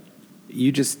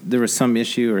there was some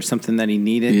issue or something that he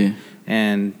needed,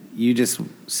 and you just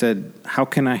said, "How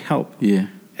can I help?" Yeah.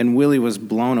 And Willie was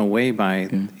blown away by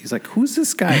it. Yeah. He's like, "Who's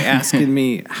this guy asking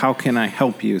me, how can I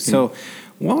help you?" So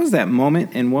what was that moment,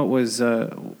 and what was,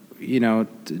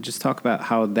 just talk about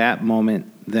how that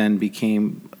moment then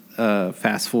became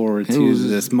fast forward to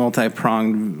this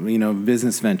multi-pronged,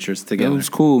 business ventures together. It was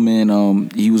cool,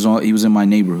 man. He was in my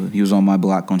neighborhood. He was on my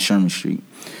block on Sherman Street.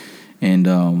 And,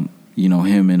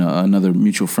 him and another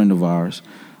mutual friend of ours,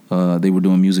 they were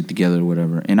doing music together or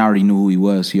whatever. And I already knew who he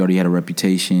was. He already had a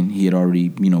reputation. He had already,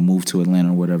 moved to Atlanta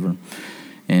or whatever.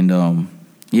 And,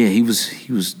 he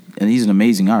was, and he's an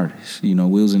amazing artist.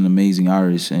 Will's an amazing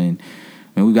artist. And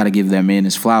we got to give that man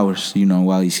his flowers,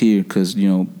 while he's here. Because,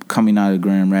 coming out of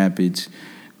Grand Rapids,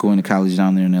 going to college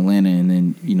down there in Atlanta, and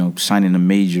then, signing a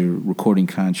major recording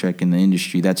contract in the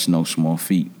industry, that's no small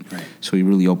feat. Right. So he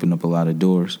really opened up a lot of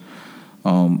doors.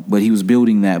 But he was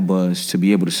building that buzz to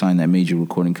be able to sign that major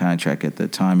recording contract at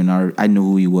that time. And I knew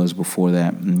who he was before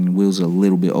that. And Will's a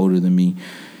little bit older than me.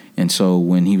 And so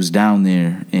when he was down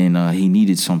there and he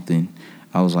needed something,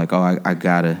 I was like, oh, I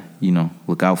gotta,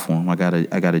 look out for him. I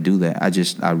gotta do that.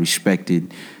 I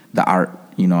respected the art.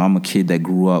 I'm a kid that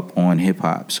grew up on hip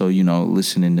hop. So,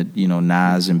 listening to,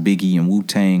 Nas and Biggie and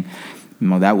Wu-Tang,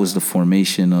 that was the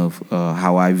formation of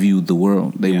how I viewed the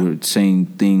world. They were saying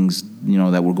things,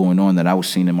 that were going on that I was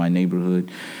seeing in my neighborhood.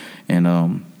 And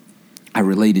I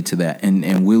related to that.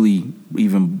 And Willie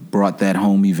even brought that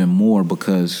home even more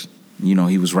because,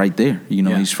 he was right there.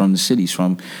 He's from the city. He's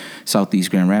from Southeast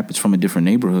Grand Rapids, from a different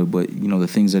neighborhood. But, the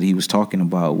things that he was talking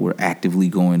about were actively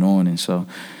going on. And so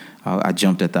I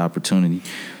jumped at the opportunity.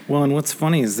 Well, and what's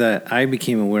funny is that I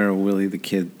became aware of Willie the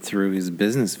Kid through his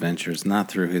business ventures, not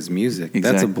through his music.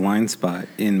 Exactly. That's a blind spot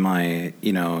in my,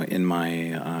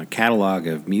 catalog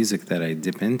of music that I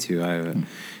dip into.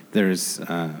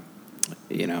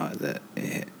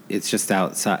 It's just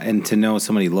outside, and to know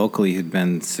somebody locally who'd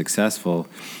been successful,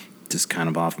 just kind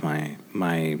of off my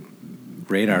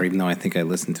radar. Even though I think I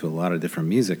listened to a lot of different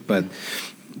music, but.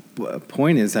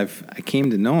 Point is, I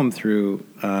came to know him through,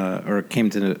 or came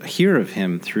to hear of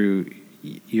him through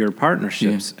your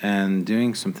partnerships and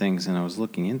doing some things. And I was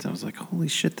looking into. I was like, holy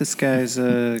shit, this guy's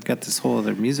got this whole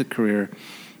other music career.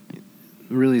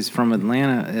 Really, is from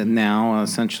Atlanta now,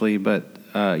 essentially, but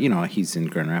he's in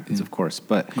Grand Rapids, of course.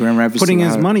 But Grand Rapids putting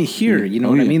his money here,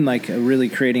 what I mean, like really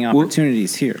creating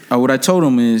opportunities here. What I told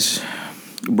him is,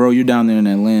 bro, you're down there in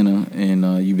Atlanta,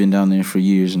 and you've been down there for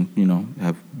years, and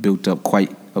have built up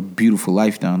quite a beautiful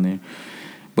life down there.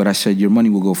 But I said, your money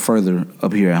will go further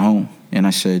up here at home. And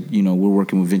I said, we're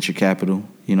working with venture capital,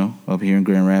 up here in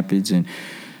Grand Rapids. And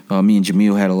me and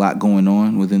Jamil had a lot going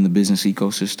on within the business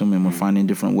ecosystem, and we're finding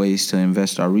different ways to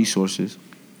invest our resources.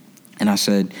 And I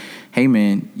said, hey,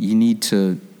 man, you need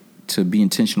to be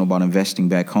intentional about investing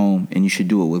back home, and you should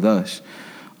do it with us.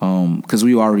 Because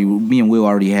me and Will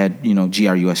already had,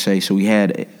 GRUSA, so we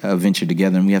had a venture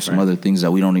together, and we have some other things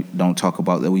that we don't talk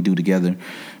about that we do together.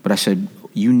 But I said,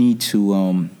 you need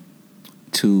to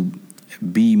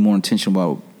be more intentional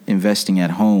about investing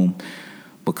at home,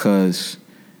 because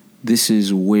this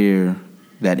is where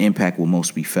that impact will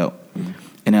most be felt. Mm-hmm.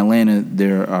 In Atlanta,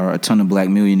 there are a ton of black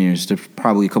millionaires. There's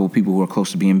probably a couple people who are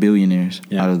close to being billionaires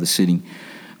out of the city.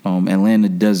 Atlanta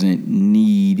doesn't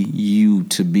need you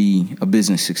to be a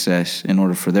business success in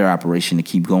order for their operation to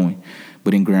keep going.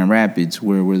 But in Grand Rapids,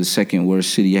 where we're the second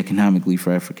worst city economically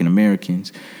for African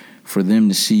Americans, for them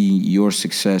to see your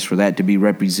success, for that to be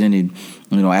represented,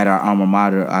 at our alma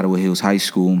mater, Ottawa Hills High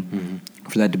School,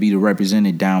 for that to be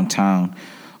represented downtown,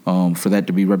 for that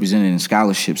to be represented in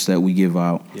scholarships that we give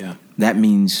out, that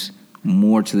means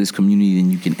more to this community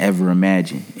than you can ever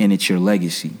imagine, and it's your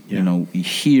legacy.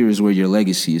 Here is where your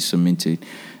legacy is cemented,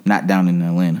 not down in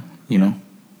Atlanta.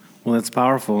 Well, it's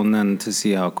powerful, and then to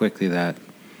see how quickly that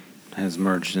has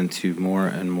merged into more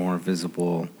and more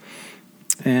visible,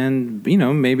 and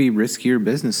maybe riskier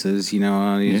businesses.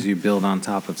 As you build on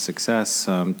top of success.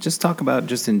 Just talk about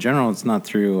just in general. It's not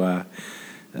through.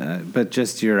 But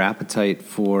just your appetite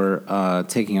for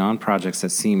taking on projects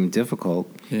that seem difficult,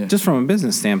 just from a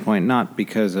business standpoint, not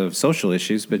because of social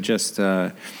issues, but just,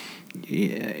 what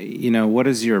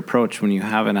is your approach when you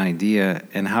have an idea,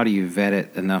 and how do you vet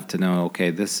it enough to know, okay,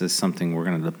 this is something we're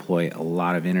going to deploy a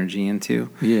lot of energy into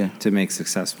to make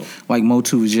successful? Like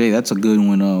Motu Vijay, that's a good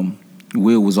one.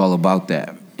 Will was all about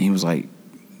that. He was like,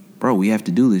 bro, we have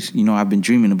to do this. I've been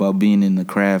dreaming about being in the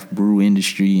craft brew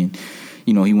industry, and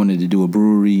he wanted to do a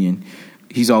brewery, and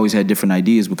he's always had different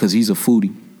ideas because he's a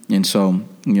foodie. And so,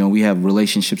 we have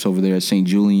relationships over there at St.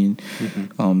 Julian,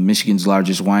 Michigan's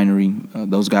largest winery.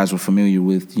 Those guys were familiar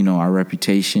with, our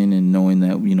reputation, and knowing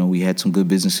that, we had some good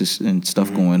businesses and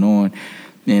stuff going on.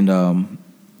 And,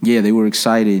 they were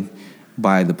excited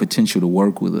by the potential to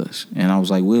work with us. And I was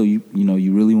like, Will, you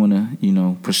really want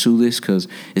to, pursue this? Because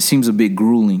it seems a bit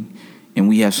grueling. And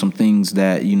we have some things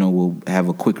that, will have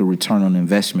a quicker return on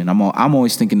investment. I'm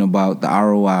always thinking about the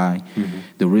ROI,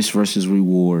 the risk versus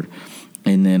reward.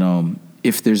 And then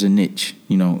if there's a niche,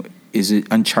 is it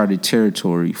uncharted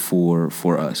territory for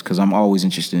us? Because I'm always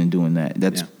interested in doing that.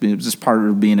 That's just part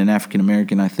of being an African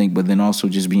American, I think, but then also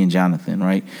just being Jonathan,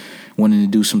 right? Wanting to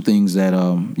do some things that,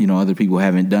 other people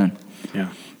haven't done. Yeah.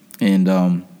 And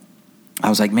I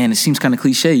was like, man, it seems kind of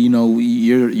cliche.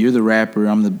 You're the rapper,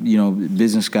 I'm the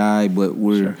business guy, but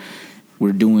we're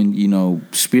doing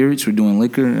spirits, we're doing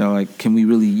liquor. Like, can we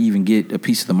really even get a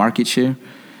piece of the market share?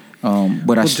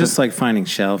 Just like finding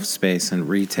shelf space and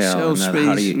retail,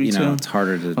 how do you it's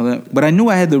harder to. But I knew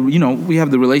I had we have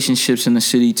the relationships in the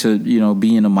city to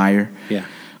be in a Meyer. Yeah.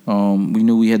 We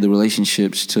knew we had the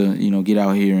relationships to, get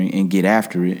out here and get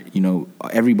after it.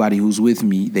 Everybody who's with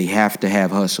me, they have to have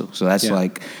hustle. So that's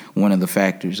like one of the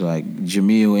factors. Like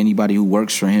Jamil, anybody who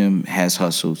works for him has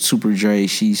hustle. Super Dre,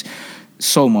 she's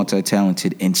so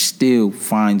multi-talented and still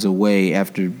finds a way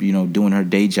after, doing her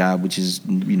day job, which is,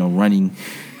 running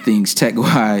things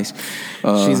tech-wise.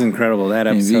 She's incredible. That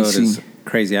episode is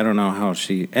crazy. I don't know how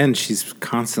she's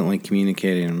constantly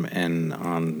communicating and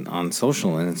on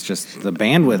social, and it's just the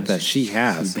bandwidth that she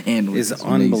has is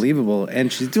unbelievable.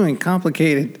 And she's doing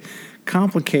complicated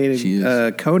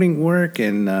coding work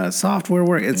and software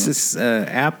work. It's this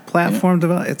app platform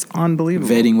development. It's unbelievable.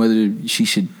 Vetting whether she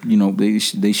should,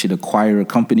 they should acquire a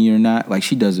company or not. Like,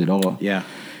 she does it all. Yeah.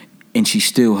 And she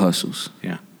still hustles.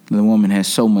 Yeah. The woman has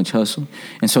so much hustle.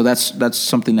 And so that's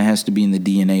something that has to be in the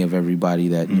DNA of everybody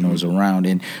that, is around.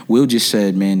 And Will just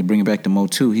said, man, to bring it back to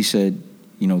Motu, he said,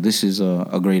 this is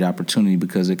a great opportunity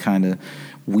because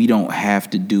we don't have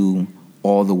to do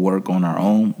all the work on our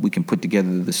own. We can put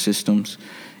together the systems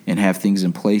and have things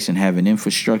in place and have an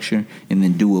infrastructure and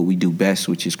then do what we do best,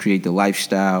 which is create the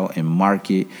lifestyle and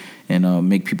market and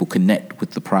make people connect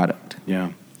with the product.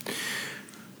 Yeah.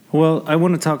 Well, I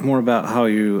want to talk more about how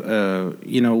you,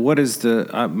 what is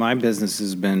my business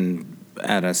has been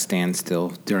at a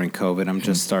standstill during COVID. I'm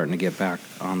just starting to get back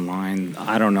online.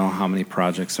 I don't know how many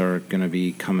projects are going to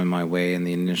be coming my way in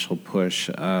the initial push.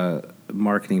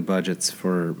 Marketing budgets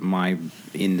for my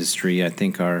industry, I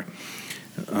think, are,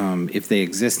 if they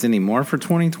exist anymore for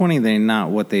 2020, they're not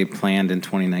what they planned in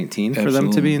 2019 for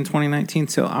them to be in 2019.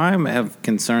 So I have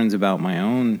concerns about my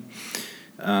own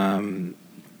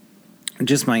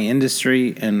just my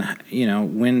industry and,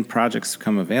 when projects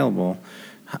come available,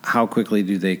 how quickly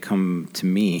do they come to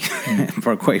me,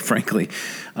 for quite frankly.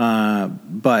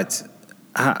 But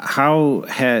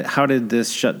how did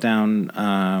this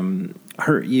shutdown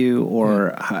hurt you or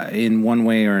in one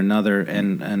way or another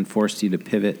and forced you to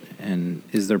pivot? And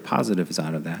is there positives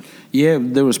out of that? Yeah,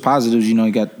 there was positives.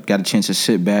 You got a chance to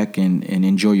sit back and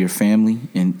enjoy your family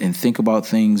and think about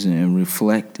things and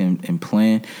reflect and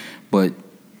plan. But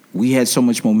we had so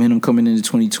much momentum coming into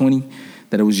 2020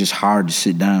 that it was just hard to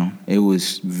sit down. It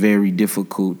was very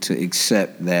difficult to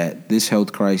accept that this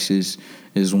health crisis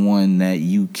is one that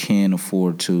you can't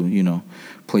afford to,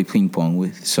 play ping pong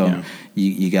with. So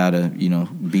you gotta,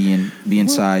 be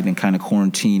inside and kind of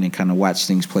quarantine and kind of watch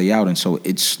things play out. And so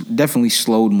it's definitely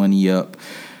slowed money up,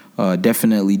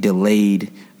 definitely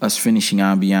delayed us finishing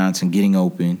Ambiance and getting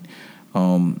open.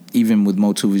 Even with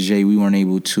Motu Vijay, we weren't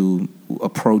able to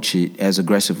approach it as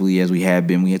aggressively as we had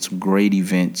been. We had some great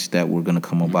events that were going to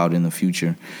come about in the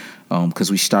future because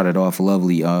we started off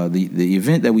lovely. The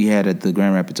event that we had at the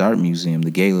Grand Rapids Art Museum,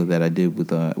 the gala that I did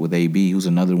with AB, who's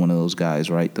another one of those guys,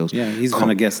 right? He's been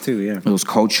a guest too, yeah. Those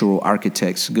cultural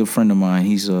architects, a good friend of mine.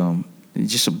 He's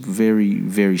just a very,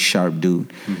 very sharp dude.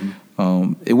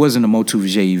 Mm-hmm. It wasn't a Motu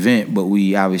Vijay event, but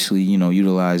we obviously,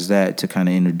 utilized that to kind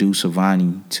of introduce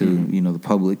Avani to, the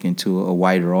public and to a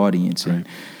wider audience. Right. And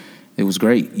it was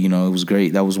great. It was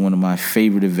great. That was one of my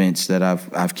favorite events that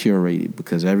I've curated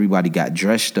because everybody got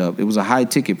dressed up. It was a high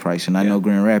ticket price, and I know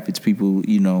Grand Rapids people,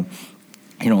 they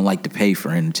don't like to pay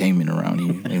for entertainment around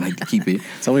here. They like to keep it.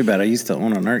 Tell me about it. I used to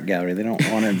own an art gallery. They don't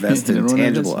want to invest in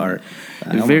tangible art.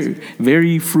 Very,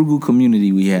 very frugal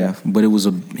community we have, but it was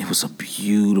a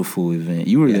beautiful event.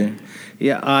 You were there.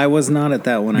 Yeah, I was not at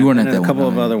that one. You weren't at that one. A couple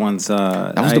of other ones.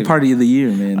 That was the party of the year,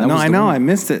 man. I know. I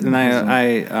missed it, and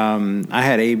I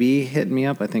had AB hit me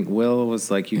up. I think Will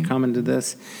was like, "You coming to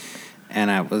this?" And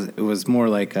it was more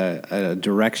like a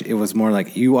direction. It was more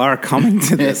like, you are coming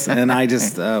to this. And I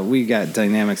just, we got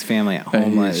Dynamics family at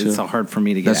home. It's so hard for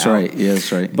me to get out. Right. Yeah,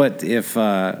 that's right.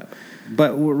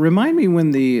 But remind me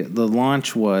when the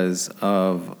launch was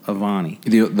of Avani.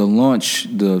 The launch,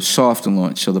 the soft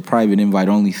launch, so the private invite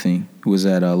only thing was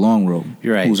at Long Road.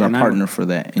 You're right. Who was our partner for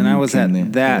that. And I was at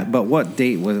that. Yeah. But what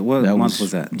date was it? What month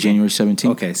was that? January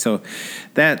 17th. Okay, so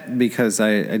that, because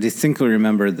I distinctly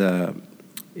remember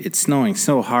it's snowing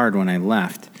so hard when I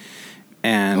left.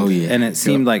 And it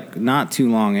seemed like not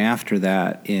too long after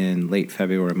that, in late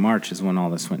February, March, is when all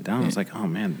this went down. Yeah. I was like, oh,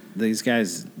 man, these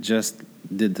guys just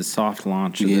did the soft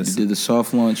launch. We did the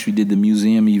soft launch. We did the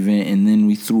museum event, and then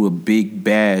we threw a big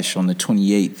bash on the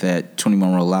 28th at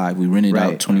 21 Row Live. We rented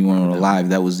out 21 Row Live.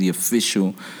 That was the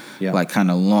official kind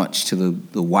of launch to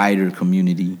the wider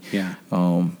community. Yeah.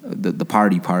 The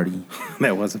party.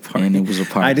 That was a party. And it was a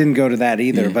party. I didn't go to that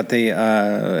either, but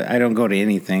I don't go to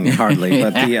anything hardly.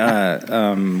 But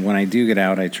when I do get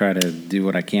out, I try to do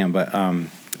what I can. But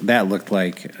that looked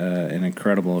like an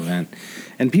incredible event.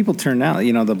 And people turned out,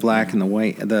 the black and the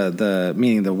white, the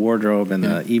meaning the wardrobe and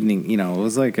the evening, it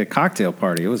was like a cocktail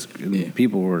party. It was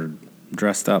people were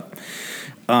dressed up.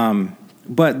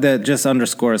 But that just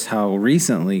underscores how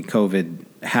recently COVID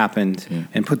happened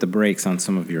and put the brakes on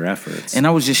some of your efforts. And I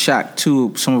was just shocked,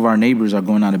 too. Some of our neighbors are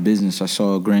going out of business. I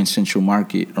saw Grand Central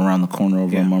Market around the corner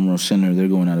over in Monroe Center. They're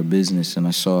going out of business. And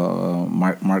I saw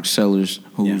Mark Sellers,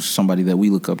 who's somebody that we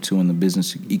look up to in the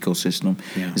business ecosystem,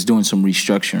 is doing some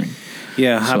restructuring.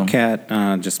 Yeah,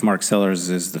 Hopcat, just Mark Sellers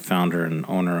is the founder and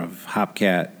owner of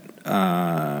Hopcat.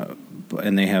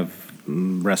 And they have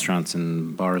restaurants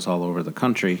and bars all over the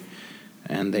country.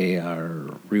 And they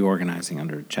are reorganizing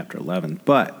under Chapter 11.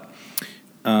 But,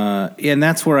 and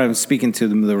that's where I'm speaking to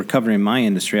the recovery in my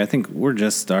industry. I think we're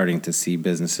just starting to see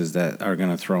businesses that are going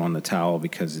to throw in the towel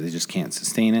because they just can't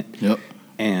sustain it. Yep.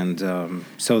 And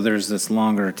so there's this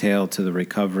longer tail to the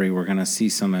recovery. We're going to see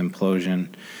some implosion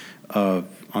of,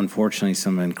 unfortunately,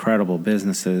 some incredible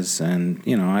businesses. And,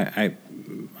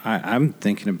 I'm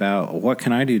thinking about what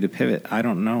can I do to pivot? I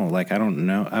don't know. I don't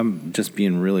know. I'm just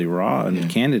being really raw and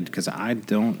candid because I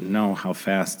don't know how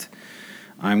fast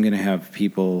I'm going to have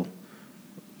people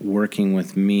working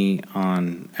with me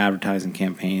on advertising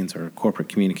campaigns or corporate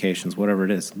communications, whatever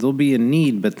it is. There'll be a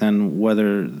need, but then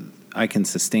whether I can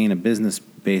sustain a business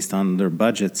based on their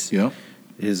budgets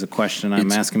is a question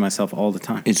I'm asking myself all the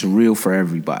time. It's real for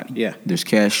everybody. Yeah. There's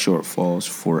cash shortfalls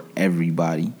for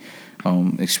everybody.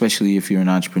 Especially if you're an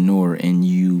entrepreneur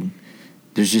and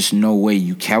there's just no way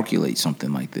you calculate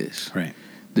something like this. Right.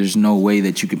 there's no way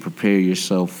that you can prepare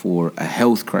yourself for a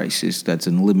health crisis that's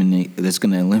going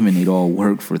to eliminate all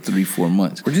work for 3-4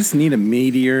 months. We just need a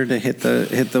meteor to hit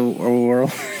the world.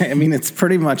 I mean, it's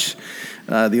pretty much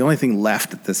the only thing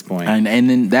left at this point. And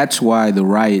then that's why the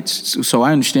riots. So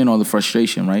I understand all the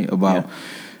frustration, right, about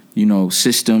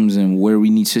systems and where we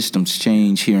need systems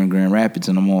change here in Grand Rapids,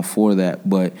 and I'm all for that.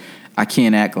 But I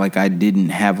can't act like I didn't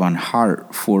have on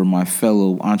heart for my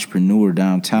fellow entrepreneur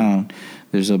downtown.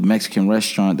 There's a Mexican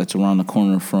restaurant that's around the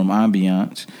corner from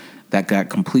Ambiance that got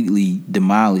completely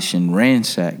demolished and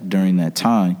ransacked during that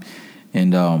time.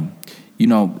 And,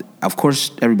 of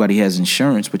course, everybody has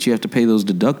insurance, but you have to pay those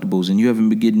deductibles, and you haven't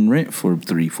been getting rent for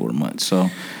 3-4 months. So,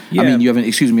 yeah. I mean, you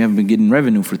haven't been getting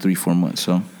revenue for 3-4 months.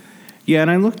 So, yeah,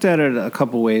 and I looked at it a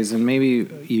couple ways, and maybe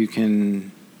you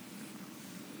can.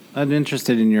 I'm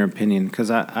interested in your opinion because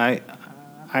I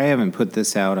haven't put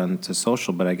this out onto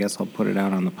social, but I guess I'll put it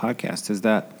out on the podcast. Is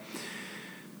that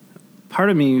part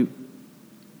of me?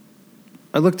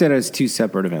 I looked at it as two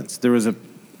separate events. There was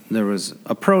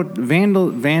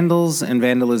vandals, and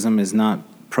vandalism is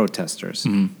not protesters,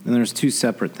 and there's two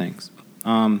separate things.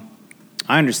 I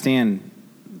understand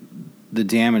the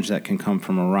damage that can come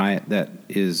from a riot that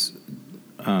is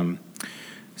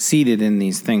seated in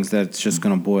these things that's just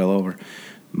going to boil over.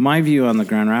 My view on the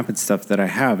Grand Rapids stuff that I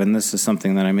have, and this is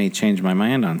something that I may change my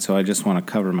mind on, so I just want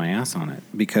to cover my ass on it,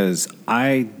 because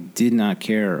I did not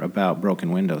care about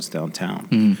broken windows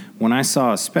downtown. When I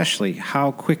saw especially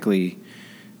how quickly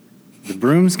the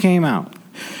brooms came out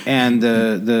and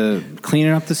the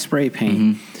cleaning up the spray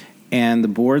paint and the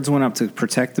boards went up to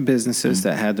protect the businesses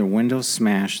that had their windows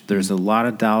smashed, there's a lot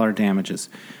of dollar damages.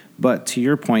 But to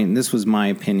your point, and this was my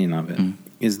opinion of it,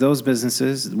 is those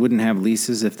businesses wouldn't have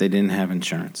leases if they didn't have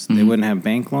insurance. They wouldn't have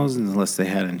bank loans unless they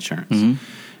had insurance.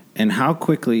 And how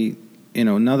quickly,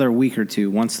 another week or two,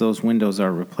 once those windows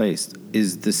are replaced,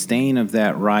 is the stain of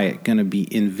that riot going to be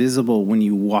invisible when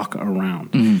you walk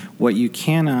around? What you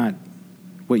cannot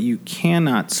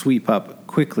sweep up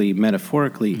quickly,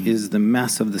 metaphorically, is the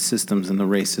mess of the systems and the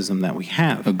racism that we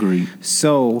have. Agreed.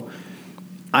 So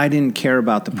I didn't care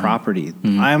about the property.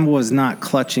 I was not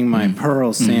clutching my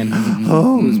pearls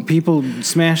saying, people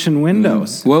smashing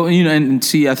windows. Well, and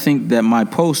see, I think that my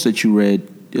post that you read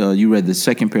the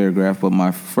second paragraph, but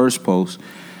my first post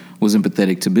was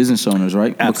empathetic to business owners,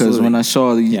 right? Absolutely. Because when I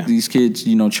saw these kids,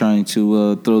 trying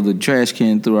to throw the trash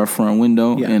can through our front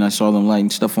window, and I saw them lighting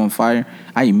stuff on fire,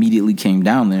 I immediately came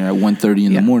down there at 1:30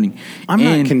 in the morning. I'm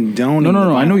not condoning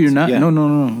No, I know you're not. Yeah. No.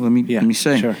 Let me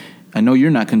say. Sure. I know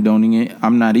you're not condoning it.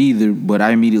 I'm not either, but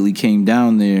I immediately came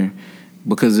down there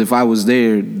because if I was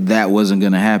there, that wasn't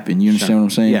going to happen. You understand what I'm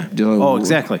saying? Yeah.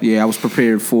 Exactly. Yeah, I was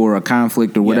prepared for a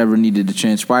conflict or whatever needed to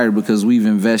transpire because we've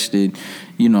invested,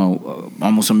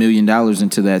 almost $1 million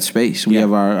into that space. We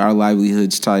have our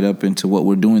livelihoods tied up into what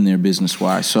we're doing there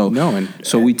business-wise. So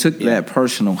we took that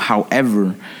personal.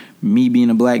 However, me being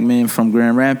a black man from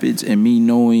Grand Rapids and me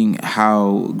knowing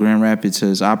how Grand Rapids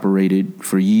has operated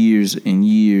for years and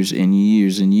years and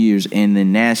years and years, and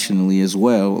then nationally as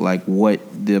well, like what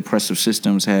the oppressive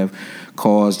systems have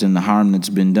caused and the harm that's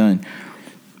been done.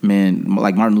 Man,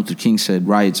 like Martin Luther King said,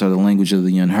 riots are the language of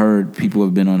the unheard. People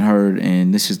have been unheard,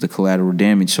 and this is the collateral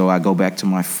damage. So I go back to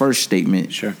my first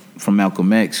statement from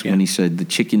Malcolm X when he said, the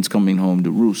chicken's coming home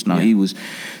to roost. Now, he was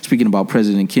speaking about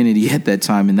President Kennedy at that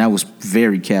time, and that was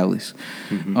very callous.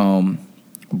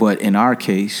 But in our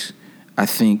case, I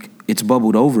think it's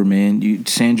bubbled over, man.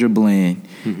 Sandra Bland,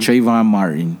 Trayvon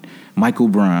Martin, Michael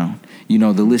Brown,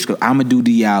 the list goes. Amadou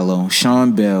Diallo,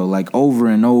 Sean Bell, like over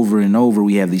and over and over.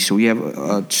 We have these. So we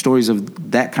have stories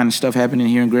of that kind of stuff happening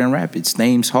here in Grand Rapids.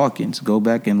 Thames Hawkins, go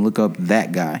back and look up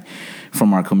that guy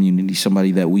from our community,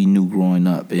 somebody that we knew growing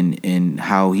up, and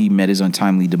how he met his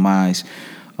untimely demise,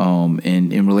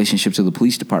 and in relationship to the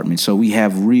police department. So we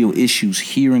have real issues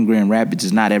here in Grand Rapids.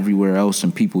 It's not everywhere else,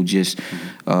 and people just,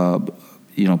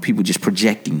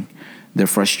 projecting their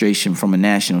frustration from a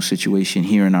national situation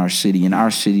here in our city. In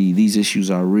our city, these issues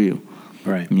are real.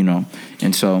 Right.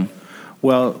 And so.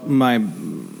 Well, my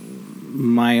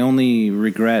only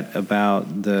regret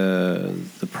about the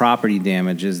property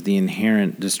damage is the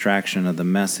inherent distraction of the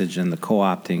message and the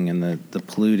co-opting and the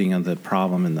polluting of the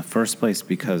problem in the first place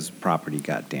because property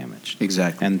got damaged.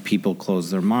 Exactly. And people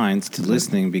closed their minds to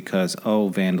listening because,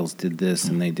 vandals did this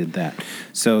and they did that.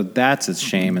 So that's a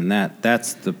shame, and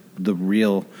that's the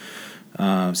real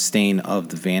stain of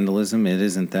the vandalism. It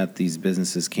isn't that these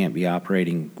businesses can't be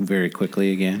operating very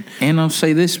quickly again. And I'll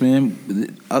say this,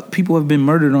 man. People have been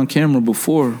murdered on camera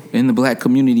before in the black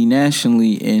community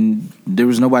nationally, and there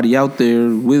was nobody out there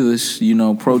with us,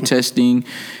 protesting,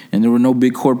 and there were no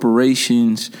big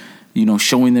corporations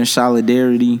showing their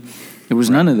solidarity. There was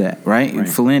none of that, right?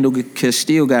 Philando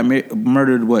Castile got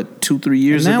murdered, 2-3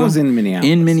 years ago? And that was in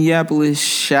Minneapolis. In Minneapolis,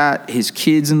 shot his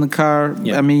kids in the car.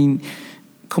 Yep. I mean,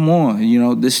 come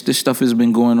on, this stuff has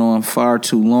been going on far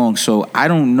too long. So I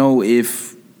don't know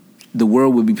if the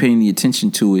world would be paying the attention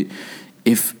to it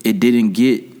if it didn't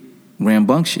get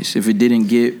rambunctious, if it didn't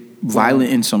get violent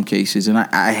in some cases. And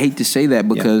I hate to say that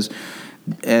because,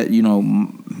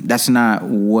 that's not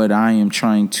what I am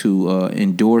trying to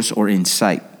endorse or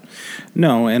incite.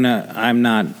 No, and I'm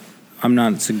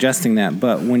not suggesting that.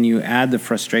 But when you add the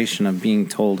frustration of being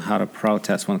told how to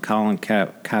protest when Colin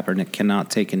Kaepernick cannot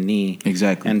take a knee,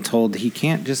 exactly, and told he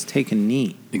can't just take a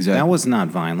knee, exactly, that was not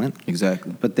violent,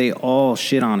 exactly. But they all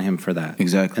shit on him for that,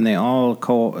 exactly, and they all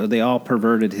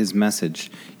perverted his message.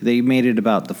 They made it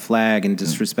about the flag and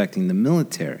disrespecting the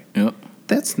military. Yep.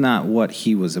 That's not what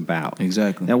he was about.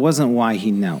 Exactly. That wasn't why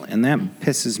he knelt, and that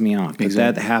pisses me off. But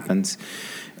that happens.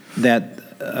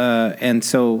 And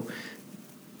so,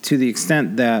 to the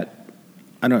extent that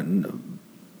I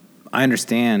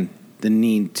understand the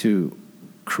need to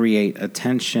create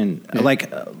attention,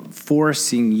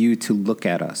 forcing you to look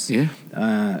at us. Yeah.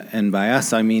 And by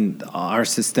us, I mean our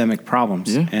systemic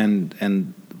problems. Yeah.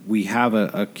 And we have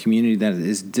a community that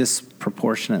is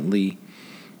disproportionately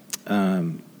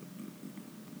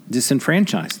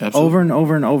disenfranchised. Absolutely. Over and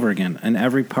over and over again in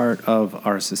every part of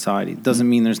our society. Doesn't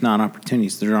mean there's not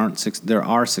opportunities. There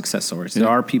are success stories. Yeah. There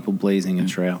are people blazing a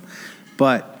trail,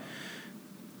 but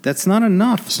that's not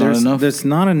enough. That's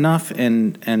not enough.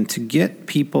 And to get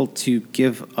people to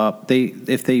give up,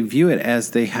 if they view it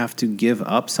as they have to give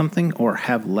up something or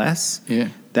have less,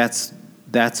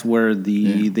 that's where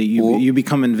you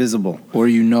become invisible. Or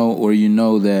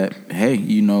that, hey,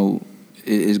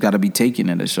 it's got to be taken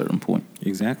at a certain point.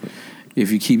 Exactly.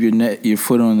 If you keep your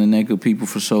foot on the neck of people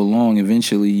for so long,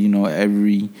 eventually,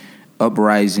 every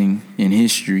uprising in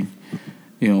history,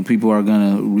 people are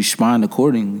gonna respond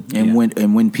accordingly. And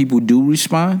when people do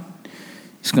respond,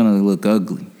 it's gonna look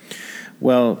ugly.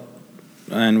 Well,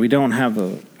 and we don't have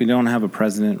a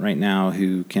president right now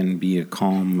who can be a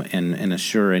calm and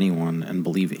assure anyone and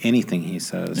believe anything he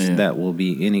says that will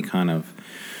be any kind of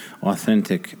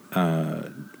authentic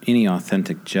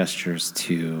gestures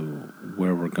to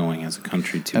where we're going as a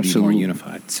country to Absolutely. be more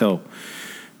unified. So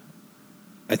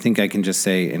I think I can just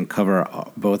say and cover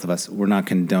both of us, we're not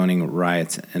condoning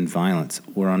riots and violence.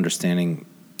 We're understanding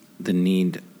the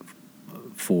need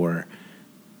for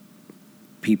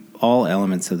all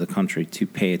elements of the country to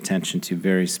pay attention to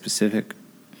very specific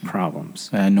problems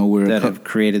that have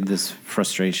created this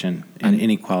frustration and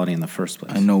inequality in the first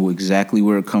place. I know exactly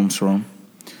where it comes from.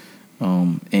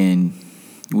 And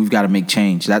we've got to make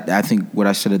change. I think what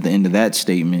I said at the end of that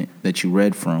statement that you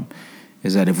read from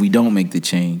is that if we don't make the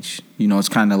change, it's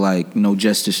kind of like no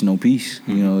justice, no peace.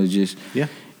 It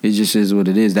just is what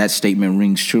it is. That statement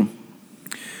rings true.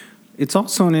 It's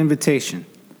also an invitation.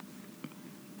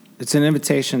 It's an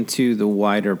invitation to the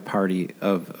wider party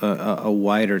of a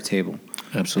wider table.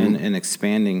 Absolutely. And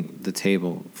expanding the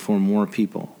table for more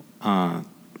people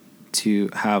to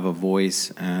have a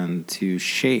voice and to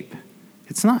shape.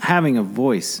 It's not having a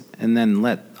voice and then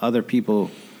let other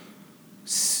people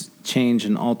change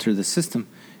and alter the system.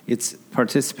 It's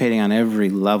participating on every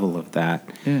level of that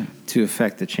to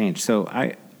affect the change. So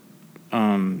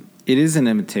it is an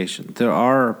invitation. There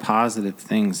are positive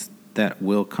things that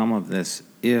will come of this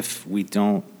if we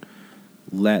don't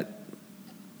let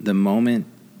the moment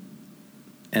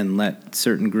and let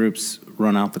certain groups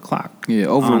run out the clock. Yeah,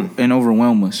 and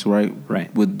overwhelm us, right?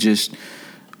 Right. With just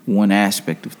one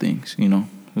aspect of things,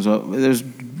 there's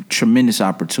tremendous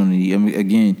opportunity. I mean,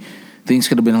 again, things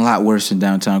could have been a lot worse in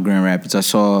downtown Grand Rapids. I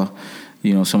saw,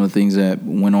 some of the things that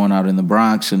went on out in the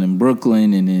Bronx and in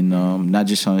Brooklyn and in not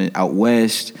just out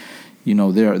west.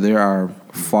 There are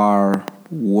far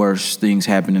worse things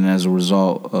happening as a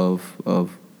result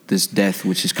of this death,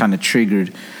 which has kind of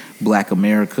triggered Black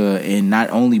America, and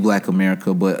not only Black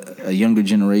America, but a younger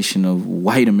generation of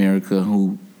white America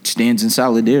who stands in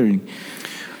solidarity.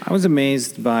 I was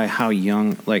amazed by how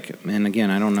young, and again,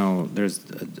 I don't know, there's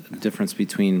a difference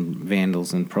between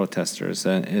vandals and protesters,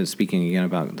 speaking again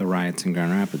about the riots in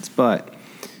Grand Rapids, but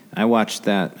I watched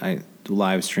that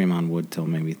live stream on Wood till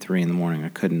maybe 3 a.m. I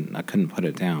couldn't put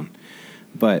it down.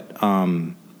 But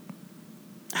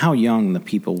how young the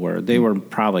people were. They were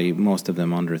probably, most of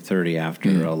them, under 30 after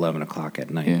 11 o'clock at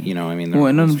night. Yeah.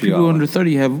 And the people under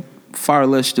 30 have far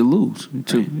less to lose,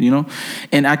 too, right.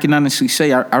 And I can honestly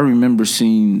say I remember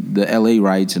seeing the L.A.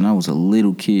 riots, and I was a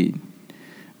little kid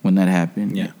when that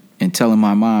happened. Yeah. and telling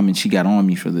my mom, and she got on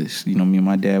me for this. You know, me and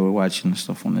my dad were watching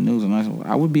stuff on the news, and I said,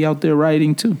 I would be out there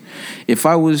rioting too. If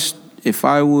I was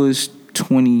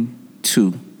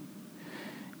 22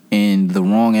 and the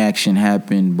wrong action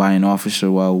happened by an officer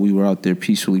while we were out there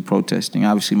peacefully protesting,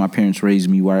 obviously my parents raised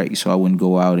me right, so I wouldn't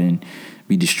go out and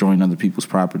be destroying other people's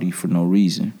property for no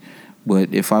reason.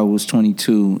 But if I was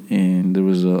 22 and there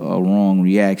was a wrong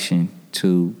reaction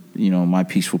to, you know, my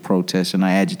peaceful protest and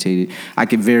I agitated, I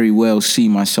could very well see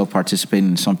myself participating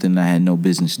in something that I had no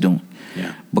business doing.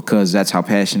 Yeah. Because that's how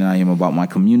passionate I am about my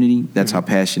community. That's how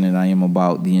passionate I am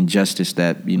about the injustice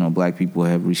that, you know, black people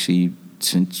have received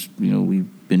since, you know, we've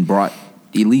been brought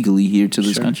illegally here to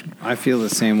this country. I feel the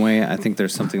same way. I think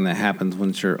there's something that happens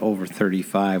once you're over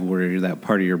 35 where you're that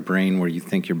part of your brain where you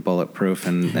think you're bulletproof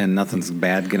and nothing's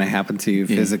bad going to happen to you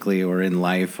physically or in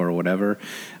life or whatever.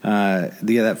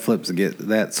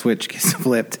 That switch gets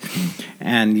flipped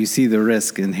and you see the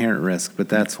risk, inherent risk, but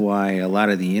that's why a lot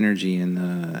of the energy and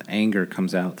the anger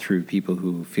comes out through people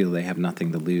who feel they have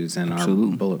nothing to lose and are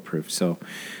bulletproof. So,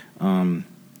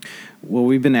 well,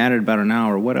 we've been at it about an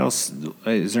hour. What else?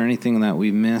 Is there anything that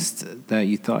we missed that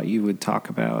you thought you would talk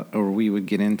about or we would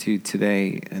get into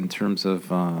today in terms of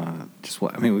just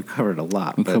what? I mean, we covered a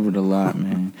lot. We covered a lot,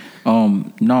 man.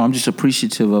 No, I'm just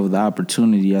appreciative of the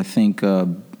opportunity. I think,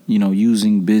 you know,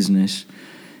 using business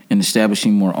and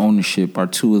establishing more ownership are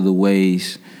two of the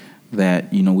ways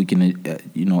that, you know, we can,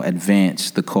 you know, advance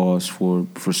the cause for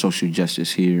social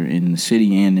justice here in the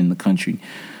city and in the country.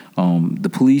 The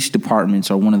police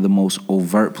departments are one of the most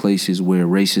overt places where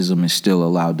racism is still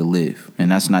allowed to live.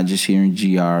 And that's not just here in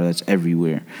GR, that's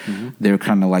everywhere. They're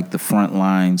kind of like the front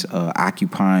lines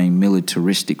occupying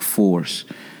militaristic force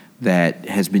that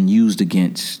has been used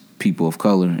against people of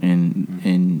color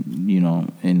in you know,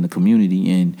 in the community.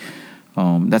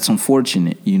 And that's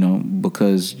unfortunate, you know,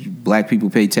 because black people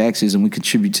pay taxes and we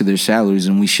contribute to their salaries,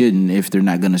 and we shouldn't if they're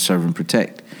not going to serve and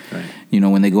protect. Right. You know,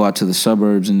 when they go out to the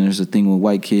suburbs and there's a thing with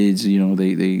white kids, you know,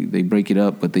 they break it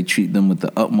up, but they treat them with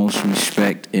the utmost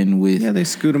respect and with... Yeah, they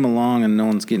scoot them along and no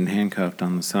one's getting handcuffed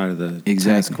on the side of the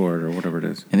tennis court or whatever it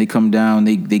is. And they come down,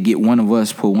 they get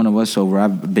pull one of us over.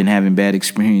 I've been having bad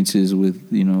experiences with,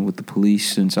 you know, with the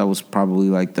police since I was probably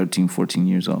like 13, 14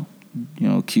 years old. You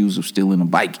know, accused of stealing a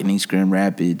bike in East Grand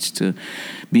Rapids to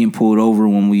being pulled over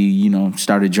when we, you know,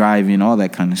 started driving, all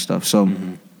that kind of stuff. So,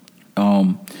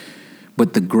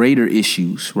 but the greater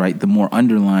issues, right, the more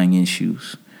underlying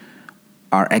issues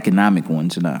are economic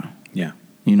ones now. Yeah.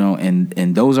 You know,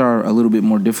 and those are a little bit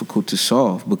more difficult to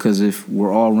solve because if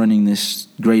we're all running this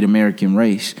great American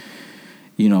race,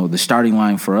 you know, the starting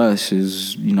line for us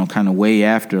is, you know, kind of way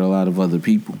after a lot of other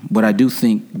people. But I do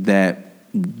think that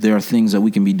there are things that we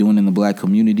can be doing in the black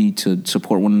community to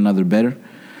support one another better.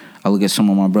 I look at some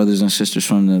of my brothers and sisters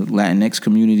from the Latinx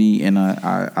community, and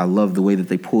I love the way that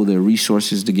they pull their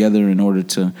resources together in order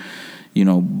to, you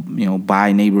know,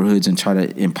 buy neighborhoods and try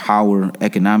to empower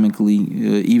economically.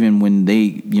 Even when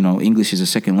they, you know, English is a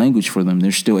second language for them,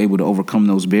 they're still able to overcome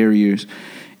those barriers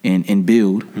and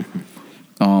build.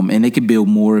 And they could build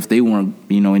more if they weren't,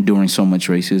 you know, enduring so much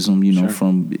racism, you know,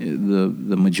 from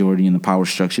the majority and the power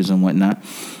structures and whatnot.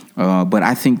 But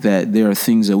I think that there are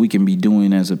things that we can be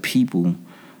doing as a people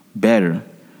better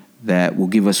that will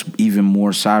give us even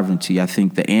more sovereignty. I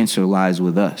think the answer lies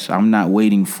with us. I'm not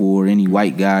waiting for any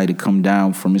white guy to come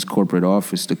down from his corporate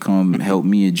office to come help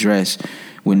me address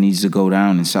what needs to go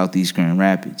down in Southeast Grand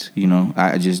Rapids. You know,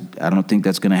 I don't think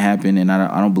that's going to happen, and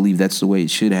I don't believe that's the way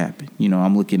it should happen. You know,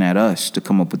 I'm looking at us to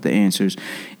come up with the answers.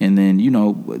 And then, you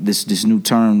know, this new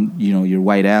term, you know, your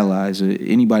white allies,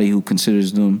 anybody who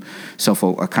considers themselves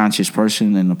a conscious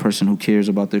person and a person who cares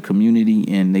about their community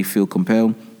and they feel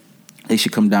compelled, they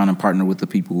should come down and partner with the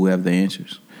people who have the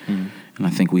answers. And I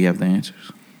think we have the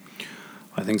answers.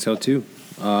 I think so, too.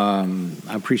 I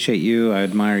appreciate you. I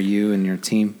admire you and your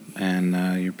team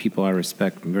and your people. I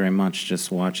respect very much just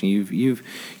watching. You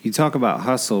talk about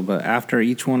hustle, but after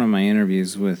each one of my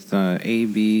interviews with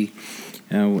AB,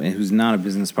 who's not a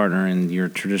business partner in your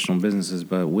traditional businesses,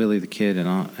 but Willie the Kid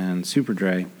and Super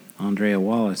Dre, Andrea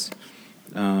Wallace,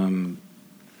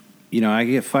 you know, I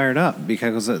get fired up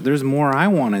because there's more I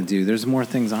want to do. There's more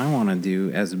things I want to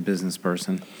do as a business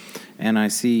person. And I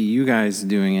see you guys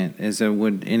doing it as I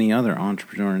would any other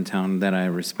entrepreneur in town that I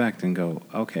respect and go,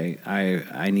 okay,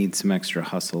 I need some extra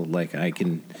hustle. Like I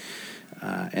can,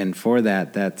 and for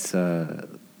that's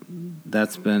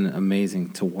been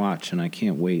amazing to watch. And I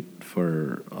can't wait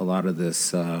for a lot of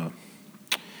this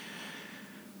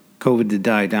COVID to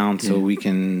die down so we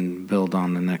can build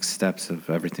on the next steps of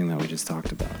everything that we just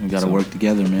talked about. We got to work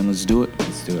together, man. Let's do it.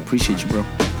 Let's do it. Appreciate you, bro.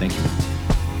 Thank you.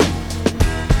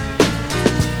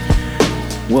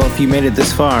 Well, if you made it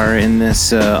this far in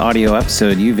this audio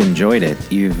episode, you've enjoyed it.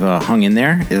 You've hung in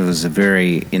there. It was a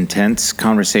very intense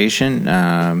conversation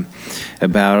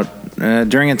about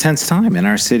during a tense time in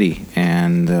our city.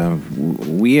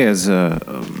 And we as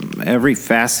every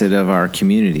facet of our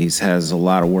communities has a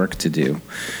lot of work to do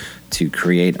to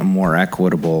create a more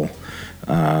equitable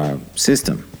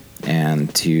system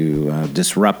and to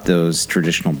disrupt those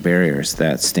traditional barriers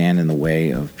that stand in the way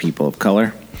of people of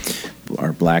color.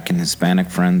 Our Black and Hispanic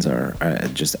friends are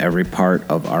just every part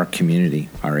of our community.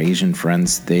 Our Asian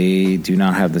friends, they do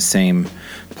not have the same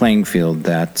playing field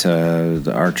that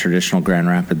our traditional Grand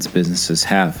Rapids businesses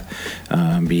have,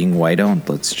 being white-owned.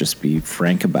 Let's just be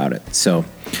frank about it. So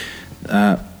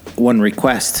one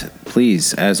request,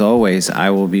 please, as always, I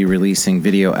will be releasing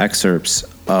video excerpts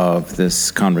of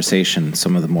this conversation,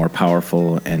 some of the more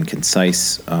powerful and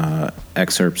concise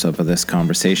excerpts of this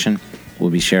conversation will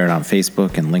be shared on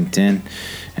Facebook and LinkedIn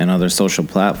and other social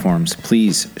platforms.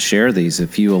 Please share these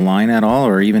if you align at all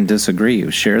or even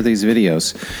disagree. Share these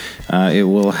videos. It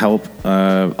will help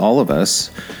all of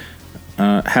us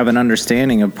have an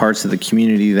understanding of parts of the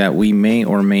community that we may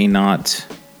or may not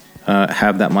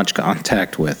have that much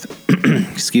contact with.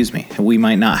 Excuse me. We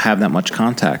might not have that much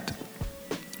contact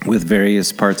with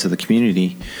various parts of the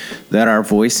community that are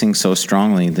voicing so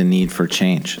strongly the need for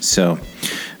change. So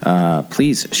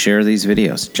please share these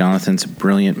videos. Jonathan's a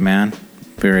brilliant man,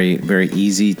 very, very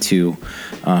easy to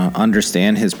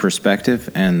understand his perspective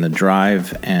and the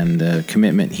drive and the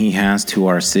commitment he has to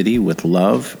our city with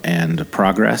love and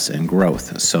progress and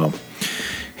growth. So,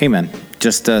 hey man,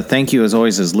 just thank you as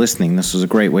always as listening. This was a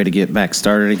great way to get back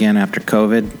started again after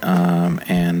COVID,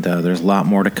 and there's a lot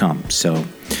more to come. So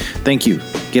thank you.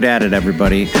 Get at it,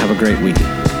 everybody. Have a great week.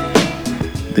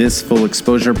 This Full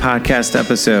Exposure podcast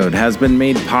episode has been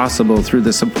made possible through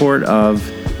the support of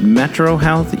Metro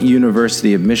Health,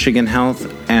 University of Michigan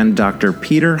Health, and Dr.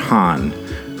 Peter Hahn,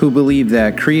 who believe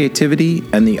that creativity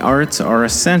and the arts are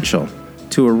essential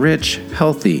to a rich,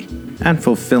 healthy, and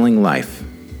fulfilling life.